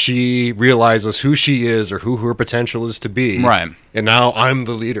where she realizes who she is or who her potential is to be? Right. And now I'm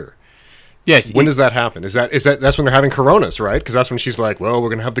the leader. Yes. When does that happen? That's when they're having Coronas, right? Because that's when she's like, well, we're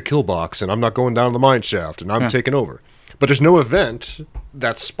going to have the kill box and I'm not going down the mine shaft and I'm taking over. But there's no event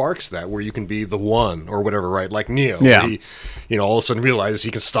that sparks that where you can be the one or whatever, right? Like Neo. Yeah. He, all of a sudden realizes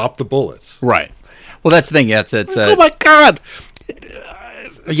he can stop the bullets. Right. Well, that's the thing. It's Oh my God.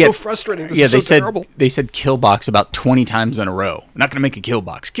 It's so frustrating. This is so terrible. They said kill box about 20 times in a row. We're not going to make a kill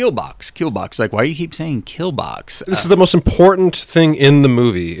box. Kill box. Kill box. Like, why do you keep saying kill box? This is the most important thing in the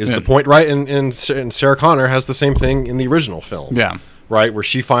movie, is the point, right? And Sarah Connor has the same thing in the original film. Yeah. Right? Where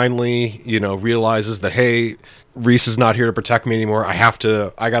she finally, realizes that, hey, Reese is not here to protect me anymore. I got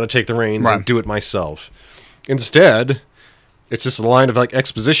to take the reins and do it myself. Instead, it's just a line of like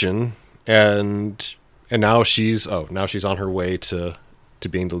exposition, and now she's on her way to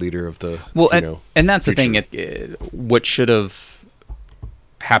being the leader of the and that's future. the thing. What should have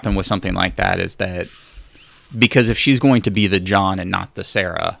happened with something like that is that, because if she's going to be the John and not the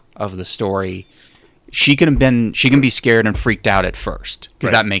Sarah of the story, she can be scared and freaked out at first,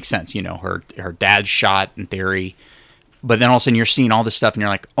 because that makes sense. Her dad's shot in theory, but then all of a sudden you're seeing all this stuff and you're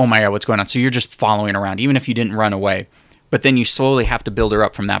like, oh my God, what's going on? So you're just following around, even if you didn't run away. But then you slowly have to build her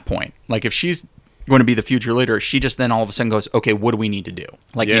up from that point. Like if she's going to be the future leader, she just then all of a sudden goes, okay, what do we need to do?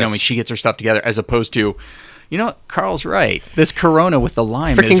 Like, she gets her stuff together, as opposed to, Carl's right. This Corona with the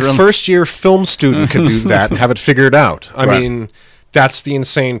lime is freaking first-year film student could do that and have it figured out. I mean, that's the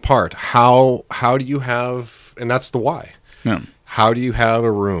insane part. How do you have, and that's the why. Yeah. How do you have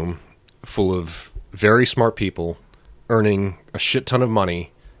a room full of very smart people earning a shit ton of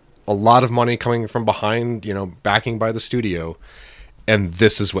money, a lot of money coming from behind, backing by the studio, and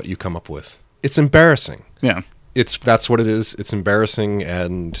this is what you come up with? It's embarrassing. Yeah. That's what it is. It's embarrassing,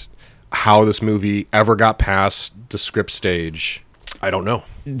 and how this movie ever got past the script stage, I don't know.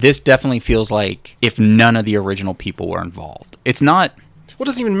 This definitely feels like if none of the original people were involved. It's not... Well, it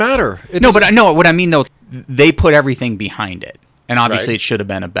doesn't even matter. But I know what I mean, though. They put everything behind it. And obviously it should have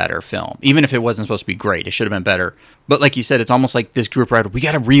been a better film. Even if it wasn't supposed to be great, it should have been better. But like you said, it's almost like this group, right? We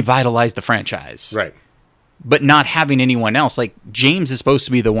got to revitalize the franchise. Right. But not having anyone else. Like, James is supposed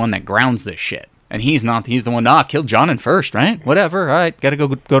to be the one that grounds this shit. And he's not. He's the one, kill John in first, right? Whatever. All right, got to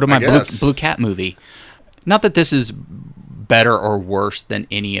go to my Blue Cat movie. Not that this is better or worse than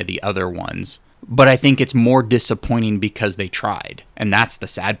any of the other ones, but I think it's more disappointing because they tried. And that's the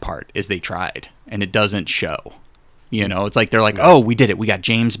sad part, is they tried. And it doesn't show. It's like they're like, oh, we did it. We got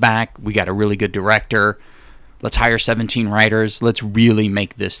James back. We got a really good director. Let's hire 17 writers. Let's really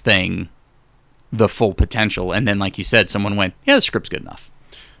make this thing the full potential. And then, like you said, someone went, yeah, the script's good enough.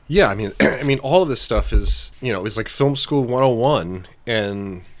 Yeah, I mean, I mean, all of this stuff is, is like film school 101,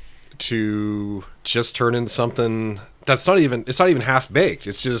 and to just turn into something that's it's not even half baked.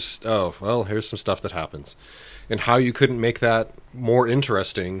 It's just, oh, well, here's some stuff that happens. And how you couldn't make that more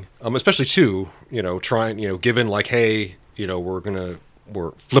interesting, especially too, trying, given like, hey,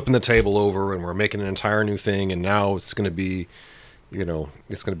 we're flipping the table over and we're making an entire new thing, and now it's going to be,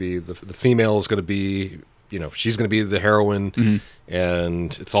 it's going to be the female is going to be, she's going to be the heroine,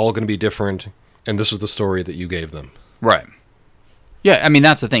 and it's all going to be different. And this was the story that you gave them. Right. Yeah, I mean,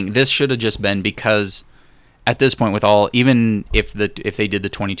 that's the thing. This should have just been, because at this point with all, even if they did the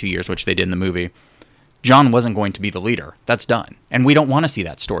 22 years, which they did in the movie, John wasn't going to be the leader. That's done. And we don't want to see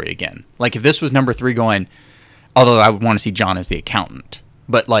that story again. Like, if this was number 3 going, although I would want to see John as the accountant,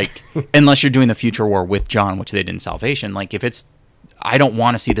 but like, unless you're doing the future war with John, which they did in Salvation, like if it's, I don't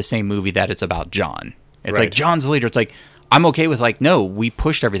want to see the same movie that it's about John. It's Right. like, John's the leader. It's like, I'm okay with like, no, we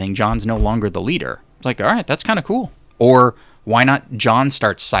pushed everything. John's no longer the leader. It's like, all right, that's kind of cool. Or why not John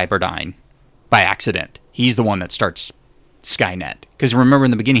starts Cyberdyne by accident? He's the one that starts Skynet. Because remember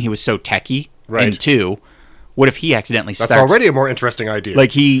in the beginning, he was so techie. Right. And 2, what if he accidentally That's starts... already a more interesting idea.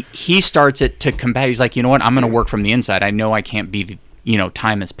 Like, he starts it to combat... He's like, you know what? I'm going to work from the inside. I know I can't be...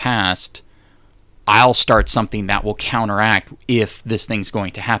 time has passed. I'll start something that will counteract if this thing's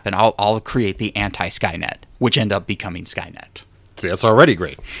going to happen. I'll create the anti-Skynet, which end up becoming Skynet. See, that's already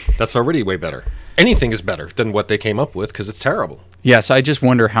great. That's already way better. Anything is better than what they came up with, because it's terrible. Yeah, so I just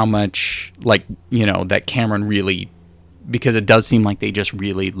wonder how much, like, that Cameron really... Because it does seem like they just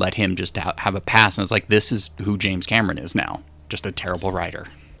really let him just have a pass. And it's like, this is who James Cameron is now. Just a terrible writer.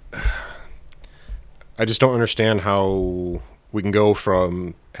 I just don't understand how we can go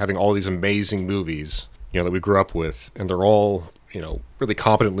from having all these amazing movies, that we grew up with, and they're all, really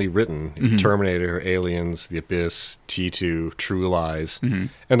competently written. Terminator, Aliens, The Abyss, T2, True Lies.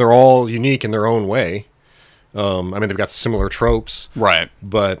 And they're all unique in their own way. I mean, they've got similar tropes. Right.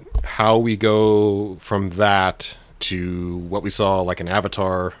 But how we go from that to what we saw like in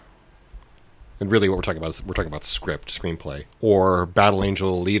Avatar, and really what we're talking about is screenplay, or Battle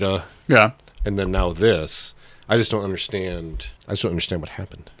Angel Alita, Yeah. and then now this. I just don't understand what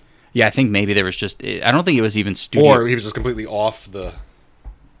happened. Yeah, I think maybe there was just... I don't think it was even studio... Or he was just completely off the...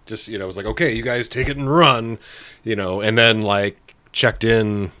 Just, it was like, okay, you guys take it and run, and then like checked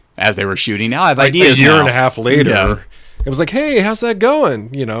in As they were shooting. Now I have like ideas a year now. and a half later. Yeah. It was like, hey, how's that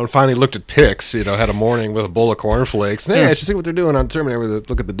going? And finally looked at pics, had a morning with a bowl of cornflakes. Hey, I should see what they're doing on Terminator.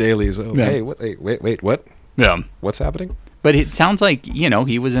 Look at the dailies. Oh, Yeah. hey, what? Hey, wait, what? Yeah. What's happening? But it sounds like,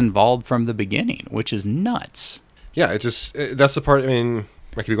 he was involved from the beginning, which is nuts. Yeah, that's the part, I mean,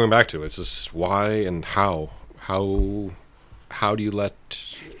 I keep going back to. It's just why and how. How do you let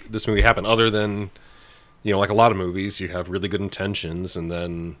this movie happen? Other than, like a lot of movies, you have really good intentions and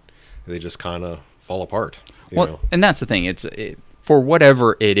then they just kind of fall apart. You know? And that's the thing. For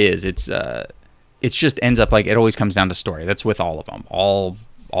whatever it is, it's just ends up like, it always comes down to story. That's with all of them. All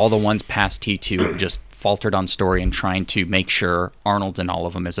the ones past T2 just faltered on story and trying to make sure Arnold's in all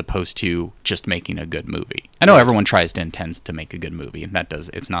of them, as opposed to just making a good movie. I know everyone intends to make a good movie, and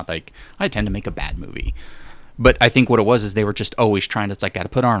it's not like I tend to make a bad movie. But I think what it was is they were just always trying to, it's like, got to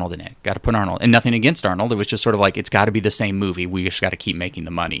put Arnold in it, got to put Arnold. And nothing against Arnold. It was just sort of like, it's got to be the same movie. We just got to keep making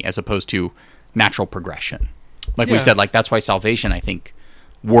the money, as opposed to natural progression. Like we said, like, that's why Salvation, I think,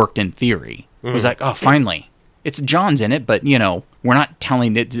 worked in theory. It was like, oh, finally. It's John's in it, but, we're not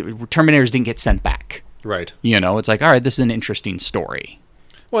telling that Terminators didn't get sent back. Right. It's like, all right, this is an interesting story.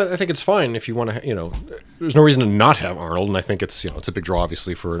 Well, I think it's fine if you want to, there's no reason to not have Arnold, and I think it's, it's a big draw,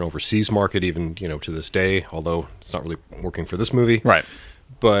 obviously, for an overseas market, even, to this day, although it's not really working for this movie. Right.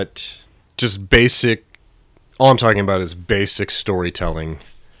 But just all I'm talking about is basic storytelling,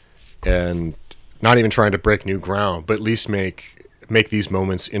 and not even trying to break new ground, but at least make these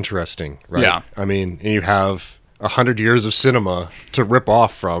moments interesting, right? Yeah. I mean, and you have 100 years of cinema to rip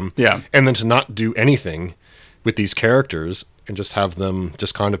off from, and then to not do anything with these characters and just have them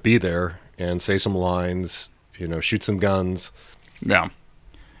just kind of be there and say some lines, shoot some guns. Yeah.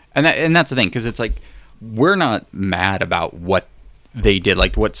 And that's the thing, because it's like, we're not mad about what they did,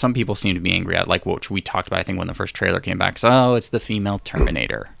 like what some people seem to be angry at, like what we talked about, I think, when the first trailer came back. So, it's the female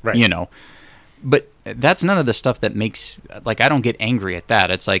Terminator, right. But that's none of the stuff that makes, like, I don't get angry at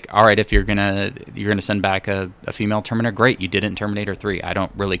that. It's like, all right, if you're gonna send back a female Terminator, great, you did it in Terminator 3. I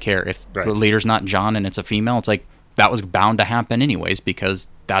don't really care. If the leader's not John and it's a female, it's like, that was bound to happen anyways, because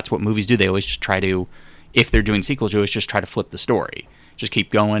that's what movies do. They always just try to, if they're doing sequels, you always just try to flip the story. Just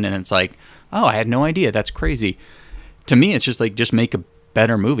keep going, and it's like, oh, I had no idea. That's crazy. To me, it's just like, just make a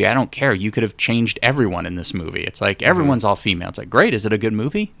better movie. I don't care. You could have changed everyone in this movie. It's like everyone's all female. It's like, great. Is it a good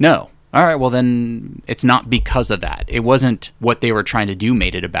movie? No. All right, well, then it's not because of that. It wasn't what they were trying to do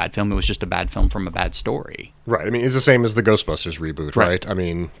made it a bad film. It was just a bad film from a bad story. Right. I mean, it's the same as the Ghostbusters reboot, right? I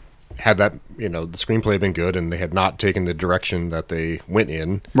mean, had that, the screenplay been good and they had not taken the direction that they went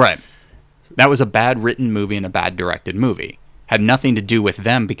in. Right. That was a bad written movie and a bad directed movie. Had nothing to do with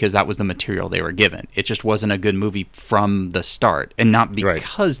them because that was the material they were given. It just wasn't a good movie from the start. And not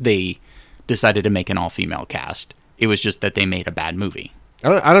because they decided to make an all-female cast. It was just that they made a bad movie.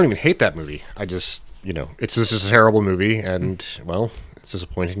 I don't even hate that movie. I just, it's just a terrible movie, and, well, it's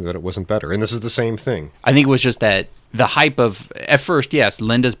disappointing that it wasn't better. And this is the same thing. I think it was just that the hype of, at first, yes,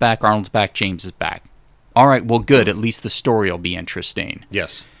 Linda's back, Arnold's back, James is back. All right, well, good. At least the story will be interesting.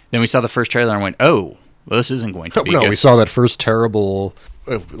 Yes. Then we saw the first trailer and went, oh, well, this isn't going to be good. No, we saw that first terrible,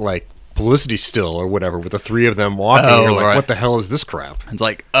 publicity still or whatever with the three of them walking. You're like, what the hell is this crap? It's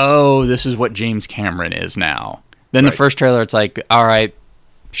like, oh, this is what James Cameron is now. Then the first trailer, it's like, all right,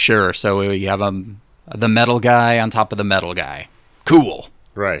 sure. So you have the metal guy on top of the metal guy. Cool.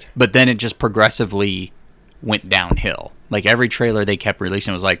 Right. But then it just progressively went downhill. Like every trailer they kept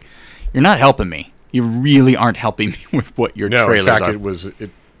releasing was like, you're not helping me. You really aren't helping me with what your trailers are. In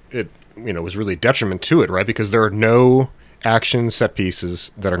fact, it was really detriment to it, right? Because there are no action set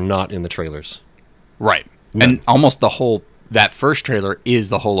pieces that are not in the trailers. Right. None. And almost that first trailer is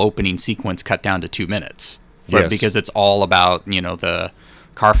the whole opening sequence cut down to 2 minutes. Yes. Because it's all about, the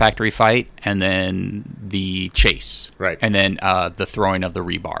car factory fight and then the chase. Right. And then the throwing of the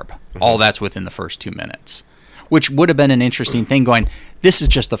rebarb. Mm-hmm. All that's within the first 2 minutes. Which would have been an interesting thing going, this is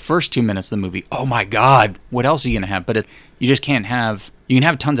just the first 2 minutes of the movie. Oh my God, what else are you going to have? But you just can't have, you can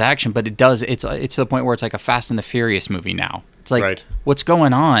have tons of action, but it's to the point where it's like a Fast and the Furious movie now. It's like, What's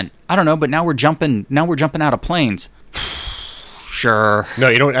going on? I don't know, but now we're jumping out of planes. Sure.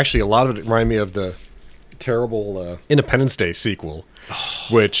 No, actually a lot of it reminded me of the terrible Independence Day sequel,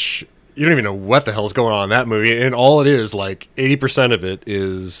 which you don't even know what the hell's going on in that movie. And all it is, like 80% of it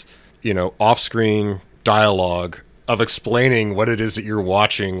is, off-screen dialogue of explaining what it is that you're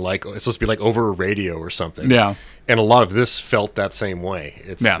watching. Like it's supposed to be like over a radio or something. Yeah. And a lot of this felt that same way.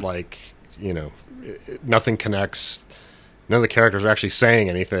 It's like, nothing connects. None of the characters are actually saying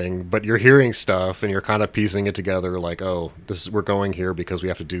anything, but you're hearing stuff and you're kind of piecing it together like, oh, we're going here because we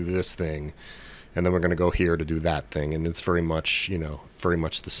have to do this thing. And then we're going to go here to do that thing. And it's very much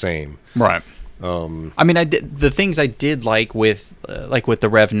the same. Right. I mean, the things I did like with the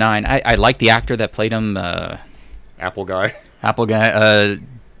Rev 9, I liked the actor that played him. Apple guy,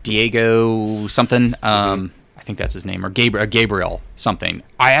 Diego something. I think that's his name, or Gabriel something.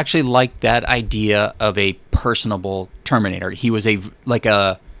 I actually liked that idea of a personable Terminator. He was a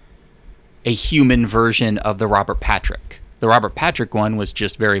human version of the Robert Patrick. The Robert Patrick one was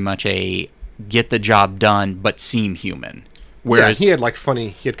just very much a get the job done but seem human. Whereas he had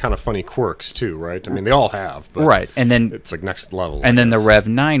kind of funny quirks too, right? I mean, they all have, but right. And then it's like next level. And then the Rev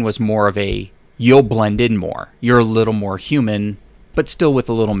 9 was more of a you'll blend in more. You're a little more human, but still with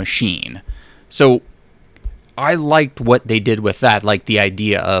a little machine. So I liked what they did with that, like the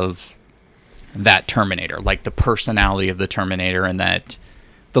idea of that Terminator, like the personality of the Terminator, and that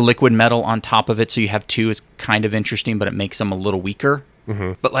the liquid metal on top of it, so you have two, is kind of interesting, but it makes him a little weaker.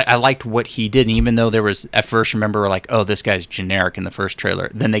 Mm-hmm. But I liked what he did, and even though there was, at first, remember, like, oh, this guy's generic in the first trailer,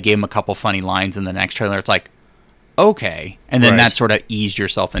 then they gave him a couple funny lines in the next trailer, it's like, okay. And then that sort of eased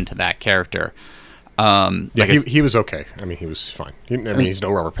yourself into that character. He was okay. I mean, he was fine. He's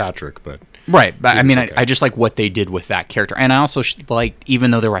no Robert Patrick, but... Right, but I mean, okay. I just like what they did with that character. And I also liked,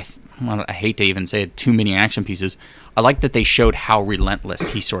 even though there were, I hate to even say it, too many action pieces, I like that they showed how relentless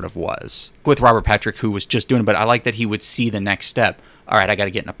he sort of was. With Robert Patrick, who was just doing it, but I like that he would see the next step. All right, I got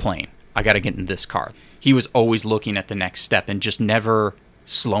to get in a plane. I got to get in this car. He was always looking at the next step and just never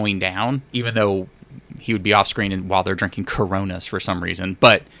slowing down, even though he would be off screen and while they're drinking Coronas for some reason.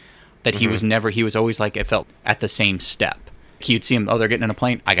 But that he was always like, it felt at the same step. He'd see him, oh, they're getting in a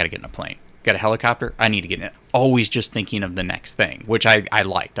plane. I got to get in a plane. Got a helicopter? I need to get in it. Always just thinking of the next thing, which I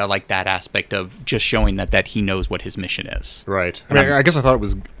liked. I liked that aspect of just showing that he knows what his mission is. Right. I mean, I guess I thought it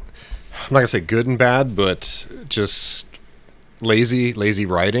was, I'm not going to say good and bad, but just lazy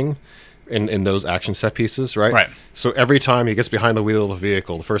writing in those action set pieces, right? Right. So every time he gets behind the wheel of a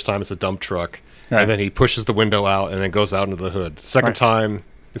vehicle, the first time it's a dump truck, and then he pushes the window out and then goes out into the hood. The second time,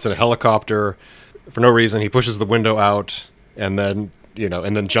 it's in a helicopter. For no reason, he pushes the window out and then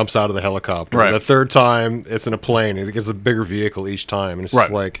and then jumps out of the helicopter. Right. And the third time, it's in a plane. It gets a bigger vehicle each time. And it's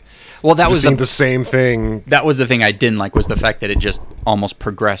just like, well, that was seeing the same thing. That was the thing I didn't like, was the fact that it just almost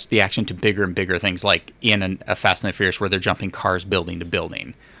progressed the action to bigger and bigger things, like in a Fast and the Furious where they're jumping cars building to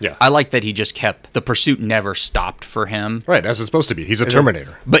building. Yeah. I like that he just kept, the pursuit never stopped for him. Right, as it's supposed to be. He's a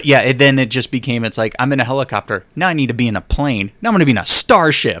Terminator. But yeah, then it just became, it's like, I'm in a helicopter, now I need to be in a plane, now I'm going to be in a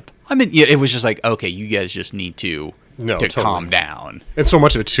starship. It was just like, okay, you guys just need to calm down. And so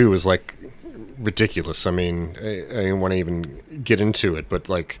much of it, too, is like ridiculous. I mean, I don't want to even get into it, but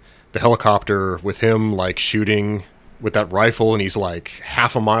like the helicopter with him like shooting with that rifle, and he's like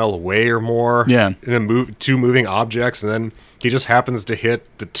half a mile away or more. Yeah. And two moving objects, and then he just happens to hit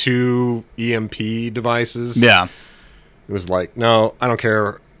the two EMP devices. Yeah. It was like, no, I don't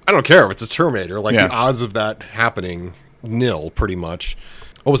care. I don't care if it's a Terminator. Like Yeah. the odds of that happening, nil, pretty much.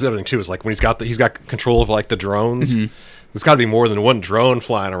 What was the other thing too? Is like when he's got control of like the drones. Mm-hmm. There's got to be more than one drone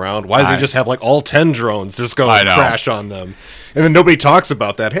flying around. Why does he just have like all 10 drones just go and crash on them? And then nobody talks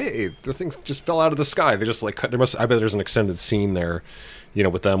about that. Hey, the things just fell out of the sky. They just like I bet there's an extended scene there,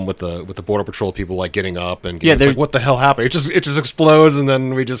 with them with the border patrol people like getting up and it's like, what the hell happened? It just explodes and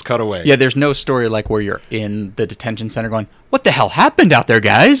then we just cut away. Yeah, there's no story like where you're in the detention center going, what the hell happened out there,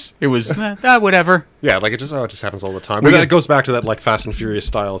 guys? It was whatever. Yeah, like it just happens all the time. But it goes back to that like Fast and Furious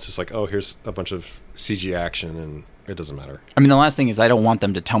style. It's just like, oh, here's a bunch of CG action and it doesn't matter. I mean, the last thing is I don't want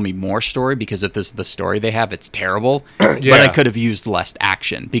them to tell me more story, because if this is the story they have, it's terrible. But I could have used less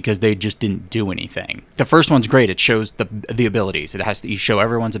action because they just didn't do anything. The first one's great. It shows the abilities. It has to show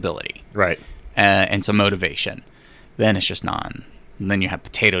everyone's ability. Right. And some motivation. Then it's just non. And then you have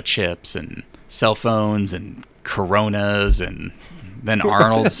potato chips and cell phones and Coronas, and then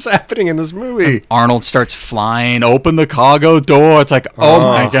Arnold. What's happening in this movie? Arnold starts flying. Open the cargo door. It's like, oh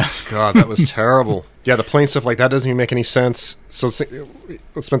my god. God, that was terrible. Yeah, the plane stuff like that doesn't even make any sense. So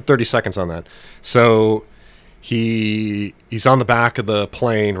let's spend 30 seconds on that. So he's on the back of the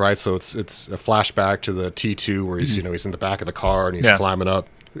plane, right? So it's a flashback to the T2 where he's he's in the back of the car and he's climbing up.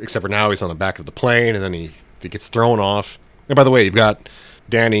 Except for now he's on the back of the plane, and then he gets thrown off. And by the way, you've got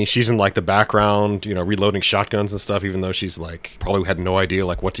Danny. She's in like the background, reloading shotguns and stuff, even though she's like probably had no idea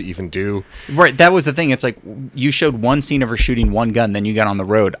like what to even do. Right, that was the thing. It's like you showed one scene of her shooting one gun, then you got on the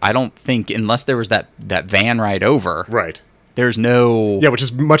road. I don't think, unless there was that van ride over, right? There's no which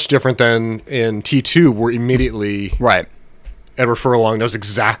is much different than in T2, where immediately Edward Furlong knows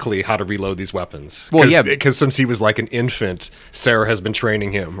exactly how to reload these weapons. Well, because since he was like an infant, Sarah has been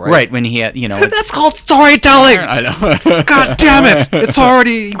training him, right? Right, when he had, that's called storytelling! I know. God damn it!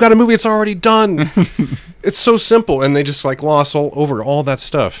 You've got a movie, it's already done. It's so simple, and they just like gloss over all that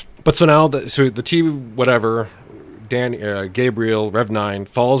stuff. But so now, the T whatever, Gabriel, Rev 9,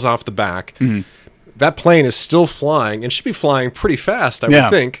 falls off the back. Mm-hmm. That plane is still flying, and should be flying pretty fast, I would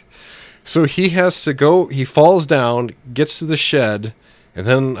think. So he has to go, he falls down, gets to the shed, and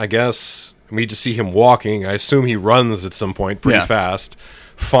then I guess we just see him walking. I assume he runs at some point pretty fast,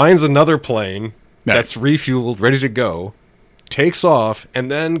 finds another plane that's refueled, ready to go, takes off, and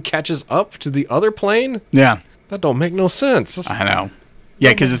then catches up to the other plane? Yeah. That don't make no sense. I know.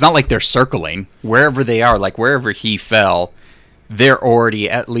 Yeah, because it's not like they're circling. Wherever they are, like wherever he fell, they're already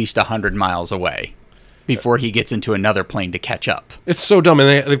at least 100 miles away before he gets into another plane to catch up. It's so dumb.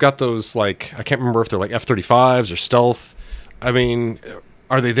 And they've got those, like, I can't remember if they're like F-35s or stealth. I mean,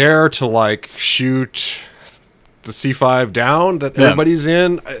 are they there to, like, shoot the C-5 down that everybody's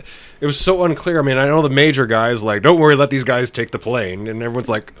in? It was so unclear. I mean, I know the major guys, like, don't worry, let these guys take the plane. And everyone's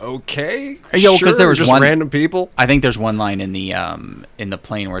like, okay, yeah, because there was just random people. I think there's one line in the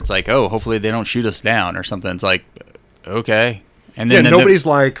plane where it's like, oh, hopefully they don't shoot us down or something. It's like, okay. And then nobody's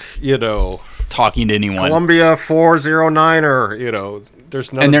like, talking to anyone. Columbia 409er,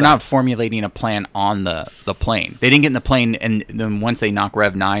 there's no. And they're not formulating a plan on the plane. They didn't get in the plane, and then once they knock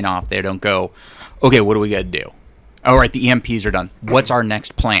Rev 9 off, they don't go, okay, what do we got to do? All right, the EMPs are done. What's our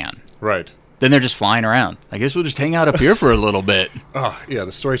next plan? Right. Then they're just flying around. I guess we'll just hang out up here for a little bit. Oh, yeah,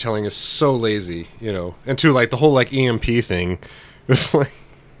 the storytelling is so lazy, And too, like, the whole, like, EMP thing, it's like,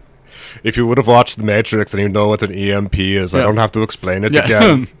 if you would have watched The Matrix and you know what an EMP is, I don't have to explain it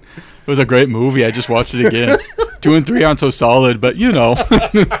again. It was a great movie. I just watched it again. 2 and 3 aren't so solid, but Yeah,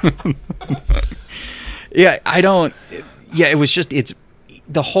 it was just,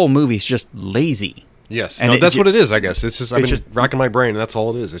 the whole movie's just lazy. Yes, and that's what it is, I guess. It's just, I've been racking my brain, and that's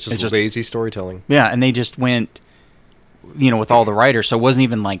all it is. It's just lazy storytelling. Yeah, and they just went, with all the writers, so it wasn't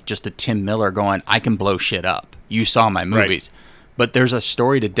even like just a Tim Miller going, I can blow shit up. You saw my movies. Right. But there's a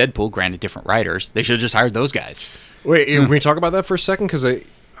story to Deadpool, granted different writers. They should have just hired those guys. Wait, can we talk about that for a second? Because I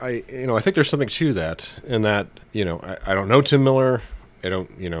think there's something to that, in that, I don't know Tim Miller. I don't,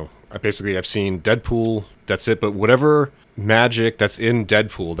 I've seen Deadpool, that's it, but whatever magic that's in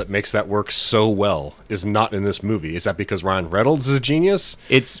Deadpool that makes that work so well is not in this movie. Is that because Ryan Reynolds is a genius?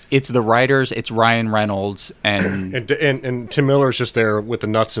 It's the writers, it's Ryan Reynolds, and and Tim Miller's just there with the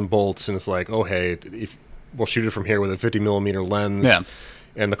nuts and bolts, and it's like, oh, hey, if we'll shoot it from here with a 50 millimeter lens,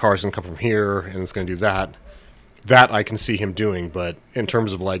 and the car's going to come from here, and it's going to do that. That I can see him doing, but in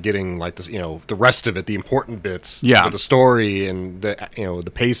terms of like getting like this, the rest of it, the important bits, with the story and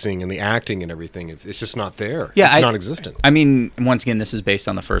the pacing and the acting and everything, it's just not there. Yeah, it's non-existent. I mean, once again, this is based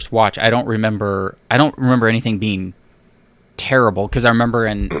on the first watch. I don't remember anything being terrible, because I remember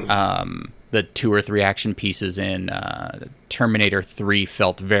in the 2 or 3 action pieces in Terminator 3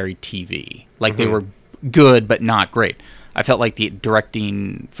 felt very TV, like they were good but not great. I felt like the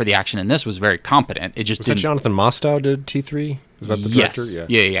directing for the action in this was very competent. It just was that Jonathan Mostow did T3? Is that the director?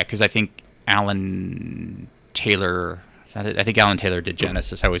 Yeah. Because I think Alan Taylor. I think Alan Taylor did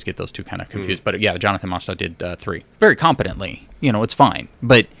Genesis. I always get those two kind of confused. But yeah, Jonathan Mostow did 3 very competently. It's fine.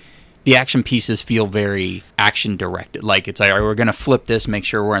 But the action pieces feel very action directed. Like it's like, all right, we're going to flip this, make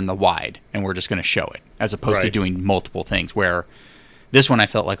sure we're in the wide, and we're just going to show it, as opposed to doing multiple things. Where this one, I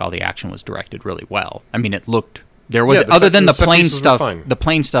felt like all the action was directed really well. I mean, it looked. There was other than the plane stuff. The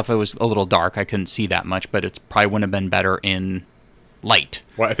plane stuff, it was a little dark. I couldn't see that much, but it probably wouldn't have been better in light.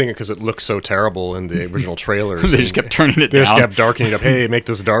 Well, I think because it looked so terrible in the original trailers, they just kept turning it down. They just kept darkening it up. Hey, make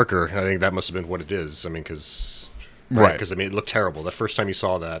this darker. I think that must have been what it is. I mean, because it looked terrible. The first time you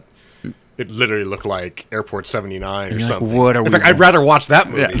saw that, it literally looked like Airport 79 or something. What are in fact, I'd rather watch that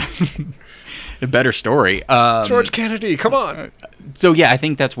movie. Yeah. A better story. George Kennedy, come on. So yeah, I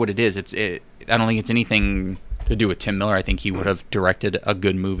think that's what it is. I don't think it's anything to do with Tim Miller. I think he would have directed a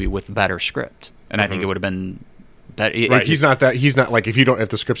good movie with better script, and I think it would have been better. Right, he's not like if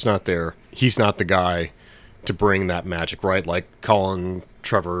the script's not there, he's not the guy to bring that magic, right? Like Colin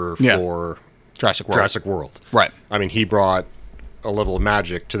Trevor for Jurassic World. Right. I mean, he brought a level of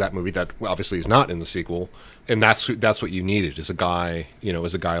magic to that movie that obviously is not in the sequel, and that's what you needed is a guy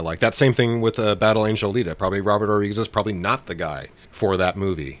like that. Same thing with Battle Angel Alita. Probably Robert Rodriguez is probably not the guy for that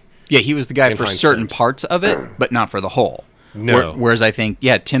movie. Yeah, he was the guy for certain parts of it, but not for the whole. No. Whereas I think,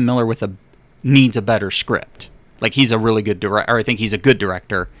 Tim Miller needs a better script. Like, he's a really good director, or I think he's a good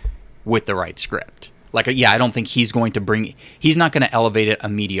director with the right script. Like, I don't think he's going to he's not going to elevate a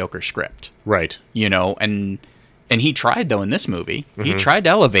mediocre script. Right. And he tried, though, in this movie. He tried to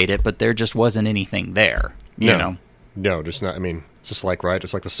elevate it, but there just wasn't anything there, you know? No, just not. I mean, it's just like, right?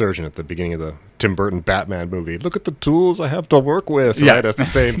 It's like the surgeon at the beginning of the Tim Burton Batman movie. Look at the tools I have to work with, right? It's the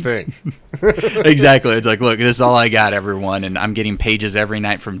same thing. Exactly. It's like, look, this is all I got, everyone, and I'm getting pages every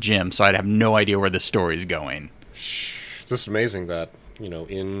night from Jim, so I'd have no idea where the story's going. It's just amazing that,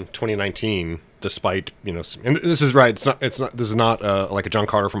 in 2019, despite, and this is right, this is not like a John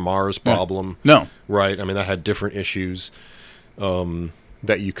Carter from Mars problem. No. Right? I mean, that had different issues that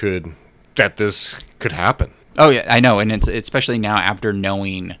this could happen. Oh, yeah, I know, and it's especially now after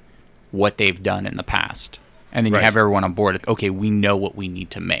knowing what they've done in the past. And then you have everyone on board, okay, we know what we need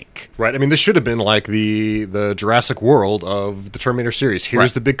to make. Right, I mean, this should have been like the Jurassic World of the Terminator series.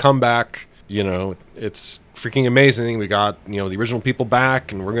 Here's the big comeback, it's freaking amazing. We got, the original people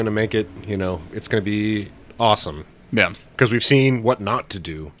back, and we're going to make it, it's going to be awesome. Yeah. Because we've seen what not to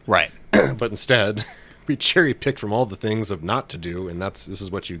do. Right. But instead, we cherry-picked from all the things of not to do, and this is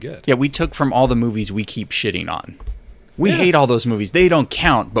what you get. Yeah, we took from all the movies we keep shitting on. We hate all those movies. They don't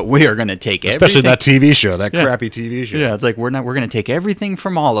count, but we are going to take everything. Especially that TV show, that crappy TV show. Yeah, it's like we're going to take everything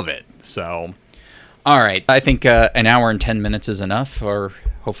from all of it. So, all right. I think an hour and 10 minutes is enough, or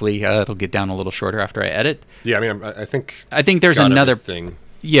hopefully it'll get down a little shorter after I edit. Yeah, I mean, I think there's another thing.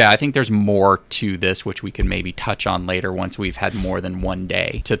 Yeah, I think there's more to this, which we can maybe touch on later once we've had more than one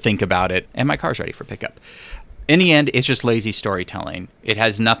day to think about it. And my car's ready for pickup. In the end, it's just lazy storytelling. It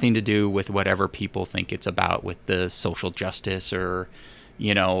has nothing to do with whatever people think it's about with the social justice or,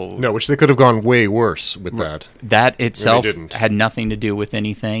 No, which they could have gone way worse with that. That itself had nothing to do with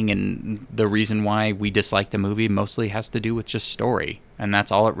anything, and the reason why we dislike the movie mostly has to do with just story, and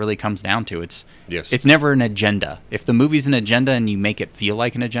that's all it really comes down to. It's never an agenda. If the movie's an agenda and you make it feel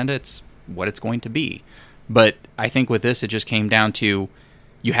like an agenda, it's what it's going to be. But I think with this, it just came down to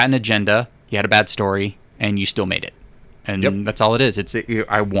you had an agenda, you had a bad story, and you still made it. And that's all it is.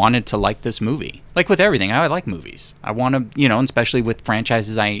 I wanted to like this movie. Like with everything, I like movies. I want to, and especially with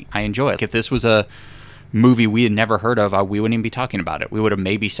franchises I enjoy. Like if this was a movie we had never heard of, we wouldn't even be talking about it. We would have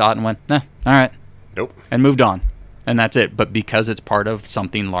maybe saw it and went, all right. Nope. And moved on. And that's it. But because it's part of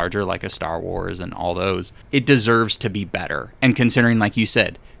something larger like a Star Wars and all those, it deserves to be better. And considering, like you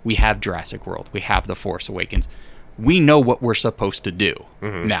said, we have Jurassic World, we have The Force Awakens, we know what we're supposed to do.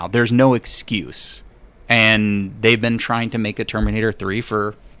 Now, there's no excuse. And they've been trying to make a Terminator 3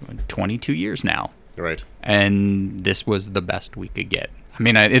 for 22 years now. Right. And this was the best we could get. I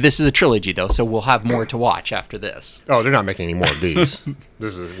mean, this is a trilogy, though, so we'll have more to watch after this. Oh, they're not making any more of these.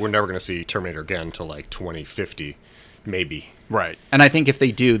 We're never going to see Terminator again until like 2050, maybe. Right. And I think if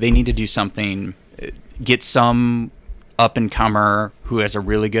they do, they need to do something, get some up-and-comer who has a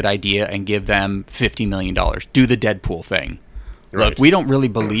really good idea and give them $50 million. Do the Deadpool thing. Right. Look, we don't really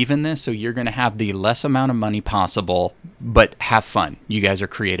believe in this, so you're going to have the less amount of money possible, but have fun. You guys are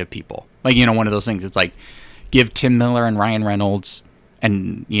creative people. Like, one of those things. It's like, give Tim Miller and Ryan Reynolds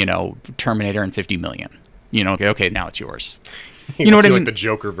and, Terminator and $50 million. Okay, now it's yours. You know what I mean? Like the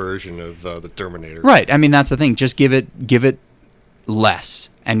Joker version of the Terminator. Right. I mean, that's the thing. Just give it less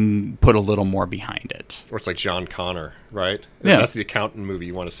and put a little more behind it. Or it's like John Connor, right? Yeah. That's the accountant movie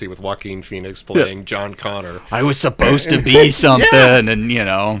you want to see with Joaquin Phoenix playing John Connor. I was supposed to be something, and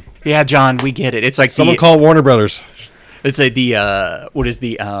yeah, John, we get it. It's like someone call Warner Brothers. It's like what is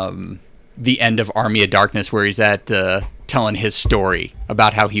the end of Army of Darkness, where he's at telling his story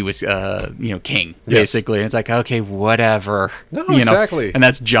about how he was king, basically. And it's like, okay, whatever. No, exactly. And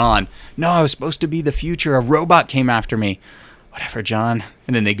that's John. No, I was supposed to be the future. A robot came after me. Whatever, John.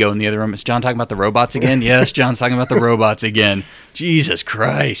 And then they go in the other room. Is John talking about the robots again? Yes, John's talking about the robots again. Jesus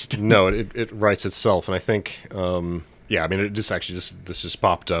Christ. No, it writes itself. And I think, this just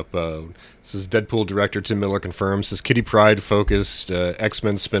popped up. This is Deadpool director Tim Miller confirms his Kitty Pryde focused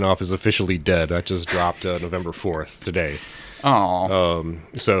X-Men spinoff is officially dead. That just dropped November 4th today. Oh.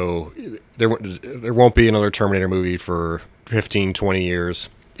 So there won't be another Terminator movie for 15, 20 years,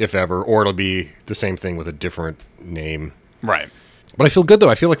 if ever, or it'll be the same thing with a different name. Right. But I feel good, though.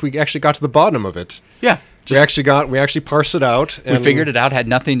 I feel like we actually got to the bottom of it. Yeah. We actually parsed it out. And we figured it out. Had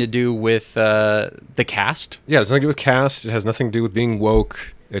nothing to do with the cast. Yeah, it has nothing to do with cast. It has nothing to do with being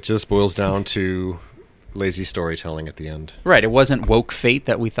woke. It just boils down to lazy storytelling at the end. Right. It wasn't woke fate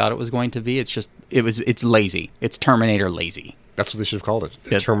that we thought it was going to be. It's lazy. It's Terminator lazy. That's what they should have called it.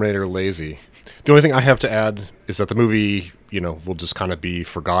 Yep. Terminator lazy. The only thing I have to add is that the movie, will just kind of be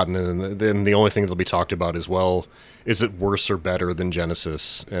forgotten. And then the only thing that'll be talked about as well, is it worse or better than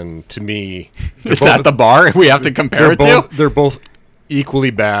Genesis? And to me... Is that the bar we have to compare it to? They're both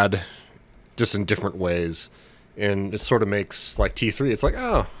equally bad, just in different ways. And it sort of makes, like, T3, it's like,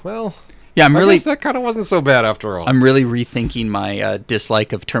 oh, well... Yeah, I guess that kind of wasn't so bad after all. I'm really rethinking my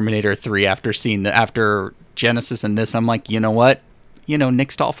dislike of Terminator 3 after Genesis and this. I'm like, you know what?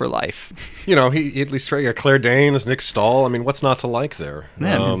 Nick Stahl for life. He at least tried Claire Danes, Nick Stahl. I mean, what's not to like there?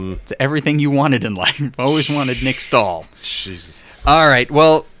 Yeah, it's everything you wanted in life. Always wanted Nick Stahl. Jesus. All right.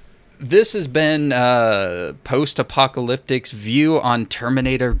 Well, this has been Post-Apocalyptic's view on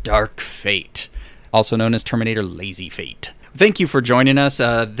Terminator Dark Fate, also known as Terminator Lazy Fate. Thank you for joining us.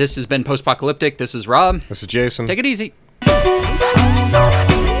 This has been Post-Apocalyptic. This is Rob. This is Jason. Take it easy.